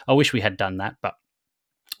 So I wish we had done that, but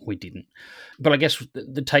we didn't. But I guess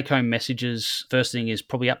the take home messages, first thing is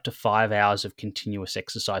probably up to 5 hours of continuous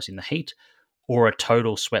exercise in the heat, or a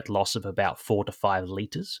total sweat loss of about 4 to 5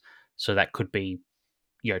 liters. So that could be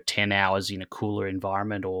 10 hours in a cooler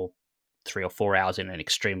environment, or 3 or 4 hours in an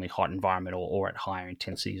extremely hot environment, or at higher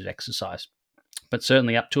intensities of exercise. But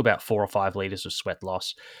certainly up to about 4 or 5 liters of sweat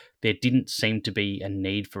loss, there didn't seem to be a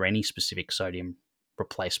need for any specific sodium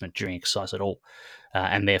replacement during exercise at all,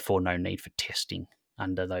 and therefore no need for testing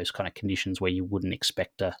under those kind of conditions where you wouldn't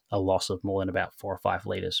expect a loss of more than about 4 or 5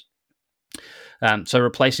 liters. So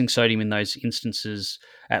replacing sodium in those instances,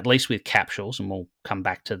 at least with capsules, and we'll come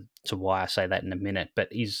back to why I say that in a minute,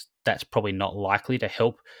 but that's probably not likely to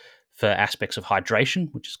help for aspects of hydration,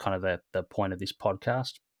 which is kind of the point of this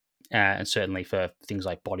podcast, and certainly for things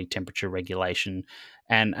like body temperature regulation.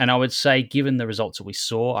 And I would say, given the results that we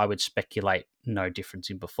saw, I would speculate no difference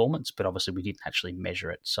in performance, but obviously we didn't actually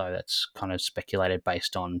measure it, so that's kind of speculated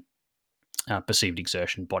based on perceived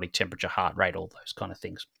exertion, body temperature, heart rate, all those kind of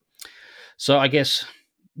things. So I guess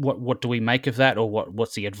what do we make of that, or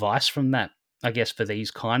what's the advice from that? I guess for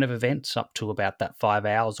these kind of events, up to about that 5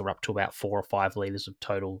 hours, or up to about 4 or 5 liters of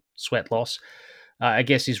total sweat loss, I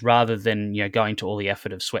guess is rather than going to all the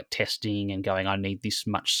effort of sweat testing and going, I need this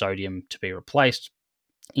much sodium to be replaced,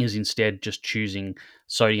 is instead just choosing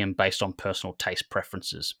sodium based on personal taste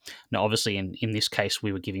preferences. Now, obviously, in this case,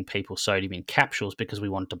 we were giving people sodium in capsules because we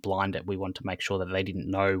wanted to blind it. We wanted to make sure that they didn't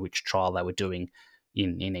know which trial they were doing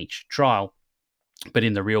in each trial. But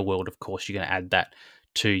in the real world, of course, you're going to add that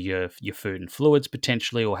to your food and fluids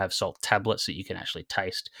potentially, or have salt tablets that you can actually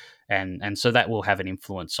taste. And so that will have an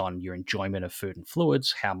influence on your enjoyment of food and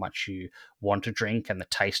fluids, how much you want to drink, and the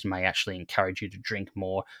taste may actually encourage you to drink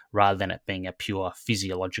more rather than it being a pure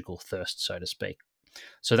physiological thirst, so to speak.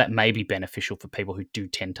 So that may be beneficial for people who do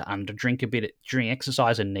tend to underdrink a bit during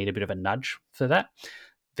exercise and need a bit of a nudge for that.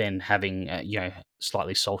 Then having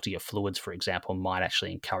slightly saltier fluids, for example, might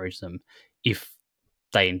actually encourage them if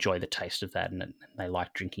they enjoy the taste of that and they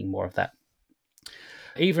like drinking more of that.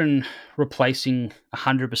 Even replacing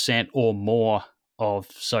 100% or more of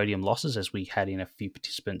sodium losses, as we had in a few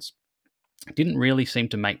participants, didn't really seem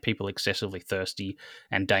to make people excessively thirsty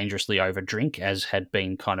and dangerously overdrink, as had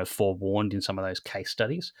been kind of forewarned in some of those case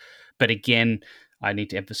studies. But again, I need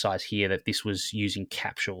to emphasize here that this was using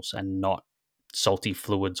capsules and not salty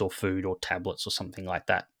fluids or food or tablets or something like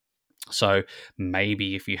that. So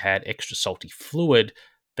maybe if you had extra salty fluid,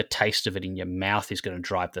 the taste of it in your mouth is going to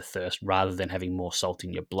drive the thirst rather than having more salt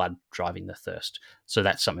in your blood driving the thirst. So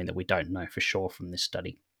that's something that we don't know for sure from this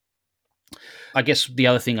study. I guess the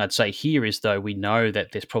other thing I'd say here is, though, we know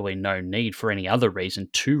that there's probably no need for any other reason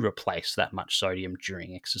to replace that much sodium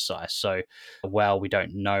during exercise. So while we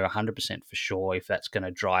don't know 100% for sure if that's going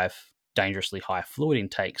to drive dangerously high fluid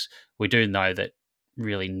intakes, we do know that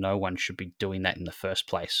really no one should be doing that in the first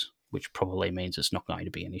place, which probably means it's not going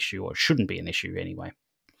to be an issue, or shouldn't be an issue anyway.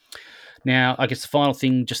 Now, I guess the final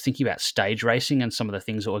thing, just thinking about stage racing and some of the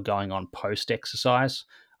things that were going on post-exercise,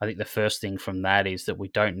 I think the first thing from that is that we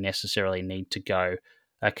don't necessarily need to go,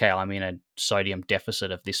 okay, I'm in a sodium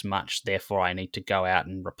deficit of this much, therefore I need to go out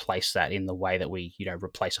and replace that in the way that we,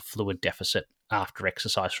 replace a fluid deficit after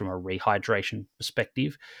exercise from a rehydration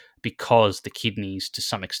perspective, because the kidneys, to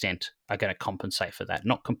some extent, are going to compensate for that.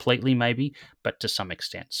 Not completely, maybe, but to some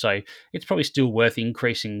extent. So it's probably still worth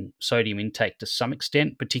increasing sodium intake to some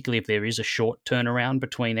extent, particularly if there is a short turnaround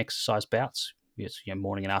between exercise bouts. It's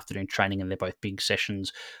morning and afternoon training, and they're both big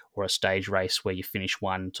sessions, or a stage race where you finish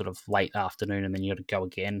one sort of late afternoon and then you got to go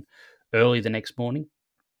again early the next morning.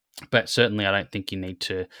 But certainly, I don't think you need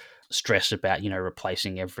to stress about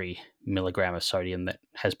replacing every milligram of sodium that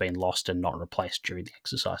has been lost and not replaced during the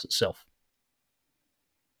exercise itself.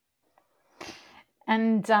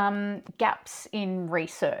 And gaps in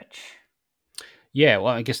research. Yeah,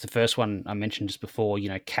 well, I guess the first one I mentioned just before,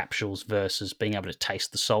 capsules versus being able to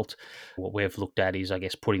taste the salt. What we've looked at is, I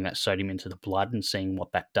guess, putting that sodium into the blood and seeing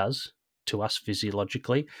what that does to us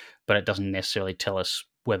physiologically, but it doesn't necessarily tell us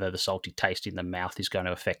whether the salty taste in the mouth is going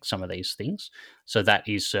to affect some of these things. So that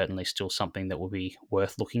is certainly still something that will be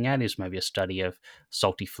worth looking at, is maybe a study of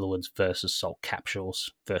salty fluids versus salt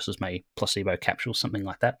capsules versus maybe placebo capsules, something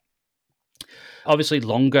like that. Obviously,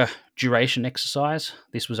 longer duration exercise.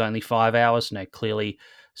 This was only 5 hours. Now, clearly,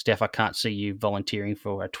 Steph, I can't see you volunteering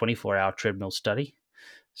for a 24-hour treadmill study.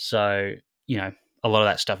 So, a lot of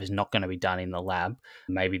that stuff is not going to be done in the lab.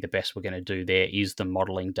 Maybe the best we're going to do there is the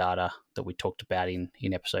modeling data that we talked about in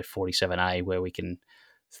episode 47A, where we can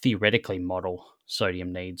theoretically model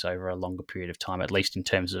sodium needs over a longer period of time, at least in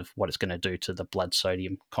terms of what it's going to do to the blood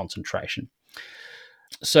sodium concentration.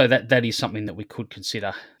 So that is something that we could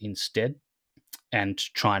consider instead, and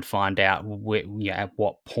try and find out at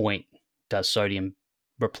what point does sodium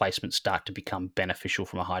replacement start to become beneficial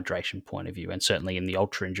from a hydration point of view. And certainly in the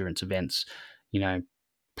ultra endurance events,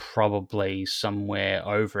 probably somewhere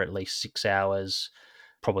over at least 6 hours,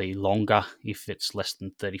 probably longer if it's less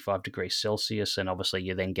than 35 degrees Celsius. And obviously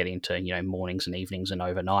you then get into, mornings and evenings and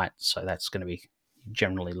overnight. So that's going to be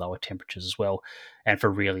generally lower temperatures as well. And for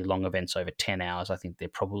really long events over 10 hours, I think there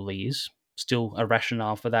probably is still a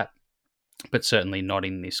rationale for that, but certainly not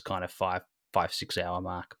in this kind of 6 hour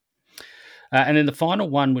mark. And then the final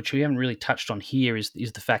one, which we haven't really touched on here, is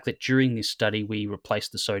the fact that during this study, we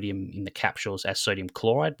replaced the sodium in the capsules as sodium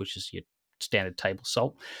chloride, which is your standard table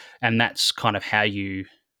salt. And that's kind of how you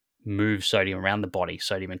move sodium around the body.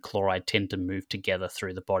 Sodium and chloride tend to move together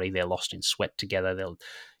through the body. They're lost in sweat together. They'll,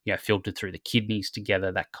 filtered through the kidneys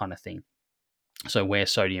together, that kind of thing. So where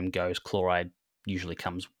sodium goes, chloride usually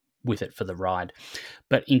comes with it for the ride.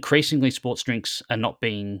 But increasingly, sports drinks are not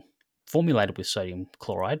being formulated with sodium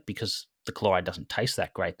chloride because the chloride doesn't taste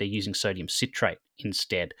that great. They're using sodium citrate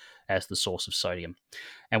instead as the source of sodium.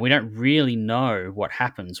 And we don't really know what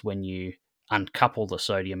happens when you uncouple the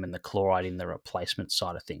sodium and the chloride in the replacement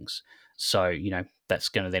side of things. So, that's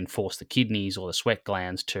going to then force the kidneys or the sweat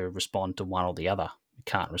glands to respond to one or the other. You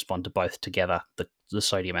can't respond to both together, the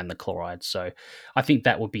sodium and the chloride. So I think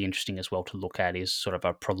that would be interesting as well to look at, is sort of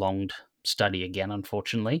a prolonged study again,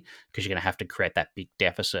 unfortunately, because you're going to have to create that big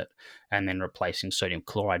deficit and then replacing sodium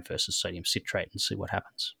chloride versus sodium citrate and see what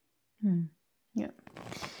happens. Yeah.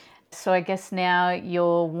 So I guess now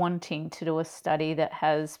you're wanting to do a study that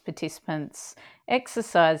has participants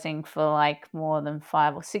exercising for like more than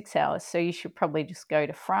 5 or 6 hours. So you should probably just go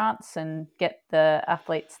to France and get the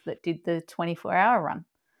athletes that did the 24-hour run.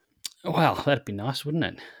 Well, that'd be nice, wouldn't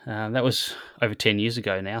it? That was over 10 years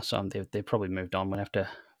ago now, so they've probably moved on. We'll have to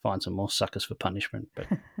find some more suckers for punishment. But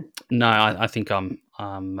no, I think I'm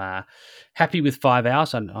happy with 5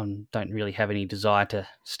 hours. I don't really have any desire to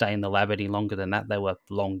stay in the lab any longer than that. They were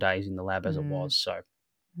long days in the lab as it was. So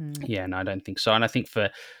yeah, no, I don't think so. And I think for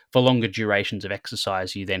longer durations of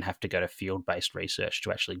exercise, you then have to go to field-based research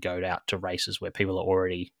to actually go out to races where people are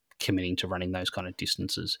already committing to running those kind of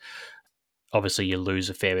distances. Obviously, you lose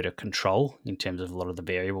a fair bit of control in terms of a lot of the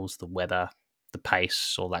variables, the weather, the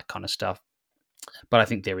pace, all that kind of stuff. But I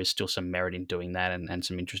think there is still some merit in doing that, and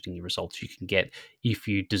some interesting results you can get if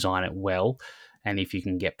you design it well and if you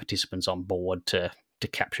can get participants on board to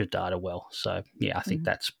capture data well. So, yeah, I think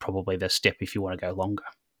that's probably the step if you want to go longer.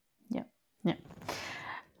 Yeah. Yeah.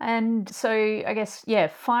 And so I guess,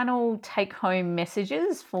 final take-home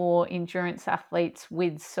messages for endurance athletes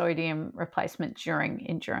with sodium replacement during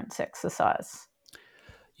endurance exercise.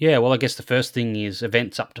 Yeah, well, I guess the first thing is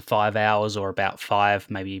events up to 5 hours or about 5,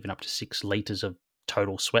 maybe even up to 6 liters of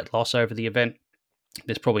total sweat loss over the event.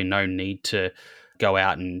 There's probably no need to go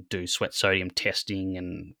out and do sweat sodium testing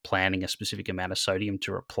and planning a specific amount of sodium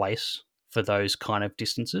to replace for those kind of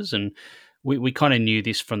distances. And we kind of knew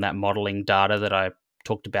this from that modeling data that I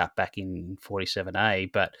talked about back in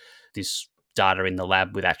 47A, but this data in the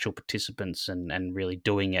lab with actual participants and really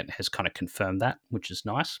doing it has kind of confirmed that, which is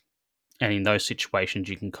nice. And in those situations,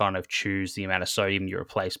 you can kind of choose the amount of sodium you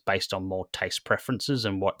replace based on more taste preferences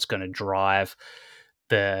and what's going to drive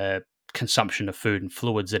the consumption of food and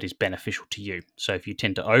fluids that is beneficial to you. So if you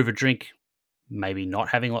tend to overdrink, maybe not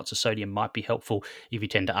having lots of sodium might be helpful. If you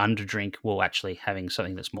tend to underdrink, well, actually having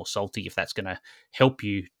something that's more salty, if that's going to help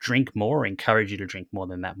you drink more or encourage you to drink more,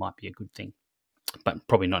 then that might be a good thing. But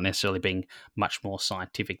probably not necessarily being much more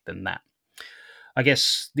scientific than that. I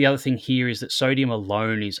guess the other thing here is that sodium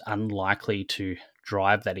alone is unlikely to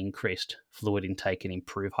drive that increased fluid intake and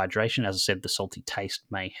improve hydration. As I said, the salty taste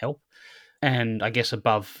may help. And I guess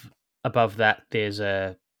above that, there's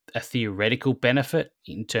a theoretical benefit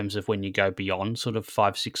in terms of when you go beyond sort of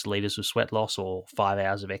 5-6 liters of sweat loss or 5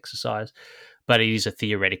 hours of exercise. But it is a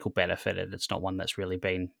theoretical benefit, and it's not one that's really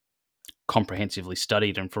been comprehensively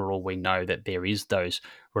studied. And for all we know, that there is those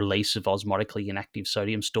release of osmotically inactive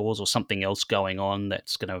sodium stores or something else going on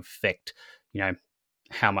that's going to affect, you know,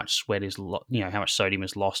 how much how much sodium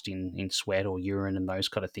is lost in sweat or urine and those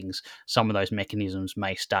kind of things. Some of those mechanisms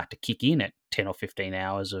may start to kick in at 10 or 15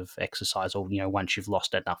 hours of exercise, or once you've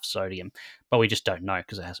lost enough sodium, but we just don't know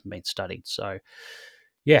because it hasn't been studied. So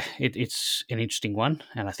yeah, it's an interesting one,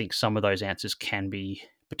 and I think some of those answers can be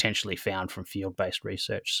potentially found from field-based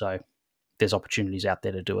research. So there's opportunities out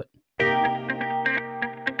there to do it.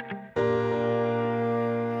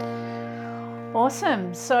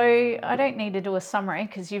 Awesome. So I don't need to do a summary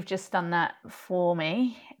because you've just done that for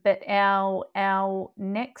me. But our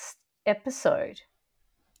next episode.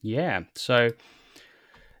 Yeah. So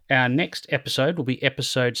our next episode will be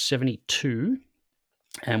episode 72.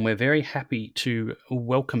 And we're very happy to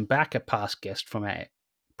welcome back a past guest from our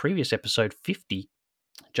previous episode 50,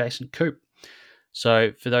 Jason Coop.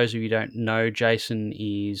 So, for those of you who don't know, Jason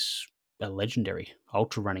is a legendary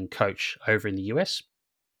ultra running coach over in the US,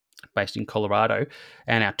 based in Colorado.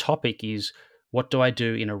 And our topic is, what do I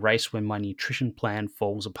do in a race when my nutrition plan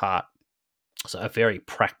falls apart? So, a very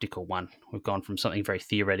practical one. We've gone from something very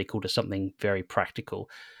theoretical to something very practical.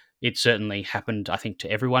 It certainly happened, I think,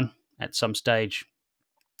 to everyone at some stage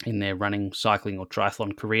in their running, cycling, or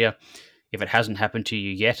triathlon career. If it hasn't happened to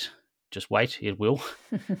you yet, just wait, it will.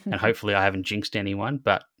 And hopefully, I haven't jinxed anyone.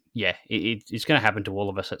 But yeah, it's going to happen to all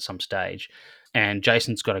of us at some stage. And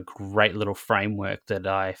Jason's got a great little framework that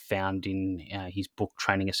I found in his book,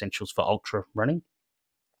 Training Essentials for Ultra Running.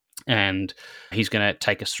 And he's going to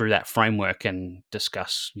take us through that framework and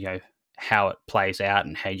discuss, how it plays out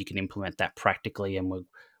and how you can implement that practically. And we'll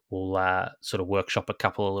sort of workshop a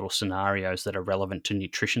couple of little scenarios that are relevant to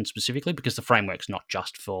nutrition specifically, because the framework's not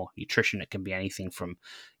just for nutrition. It can be anything from,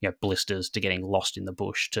 blisters to getting lost in the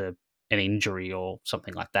bush to an injury or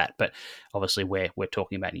something like that. But obviously we're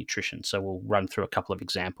talking about nutrition. So we'll run through a couple of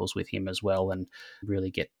examples with him as well and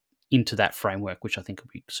really get into that framework, which I think will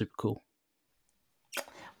be super cool.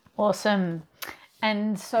 Awesome.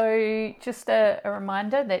 And so just a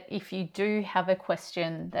reminder that if you do have a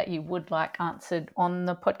question that you would like answered on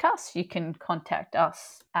the podcast, you can contact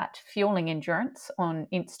us at Fueling Endurance on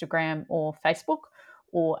Instagram or Facebook,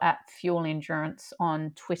 or at Fuel Endurance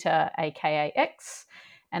on Twitter, aka X.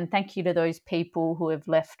 And thank you to those people who have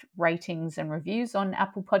left ratings and reviews on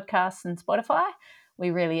Apple Podcasts and Spotify. We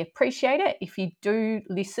really appreciate it. If you do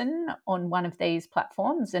listen on one of these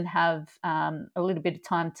platforms and have a little bit of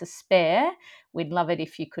time to spare, we'd love it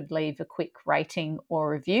if you could leave a quick rating or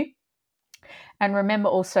review. And remember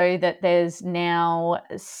also that there's now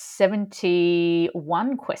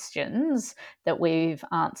 71 questions that we've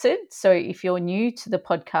answered. So if you're new to the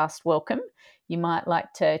podcast, welcome. You might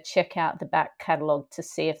like to check out the back catalogue to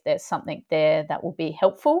see if there's something there that will be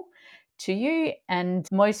helpful to you. And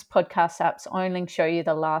most podcast apps only show you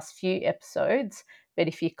the last few episodes, but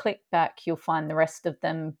if you click back, you'll find the rest of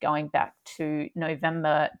them going back to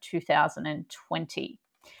November 2020.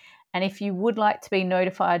 And if you would like to be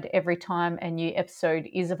notified every time a new episode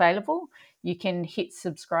is available, you can hit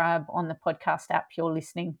subscribe on the podcast app you're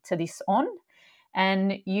listening to this on.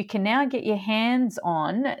 And you can now get your hands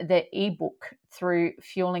on the ebook through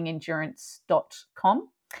fuelingendurance.com.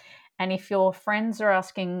 And if your friends are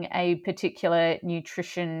asking a particular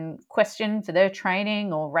nutrition question for their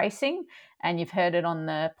training or racing, and you've heard it on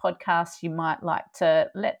the podcast, you might like to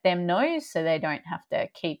let them know so they don't have to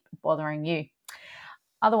keep bothering you.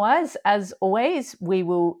 Otherwise, as always, we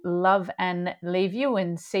will love and leave you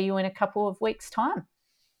and see you in a couple of weeks' time.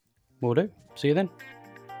 Will do. See you then.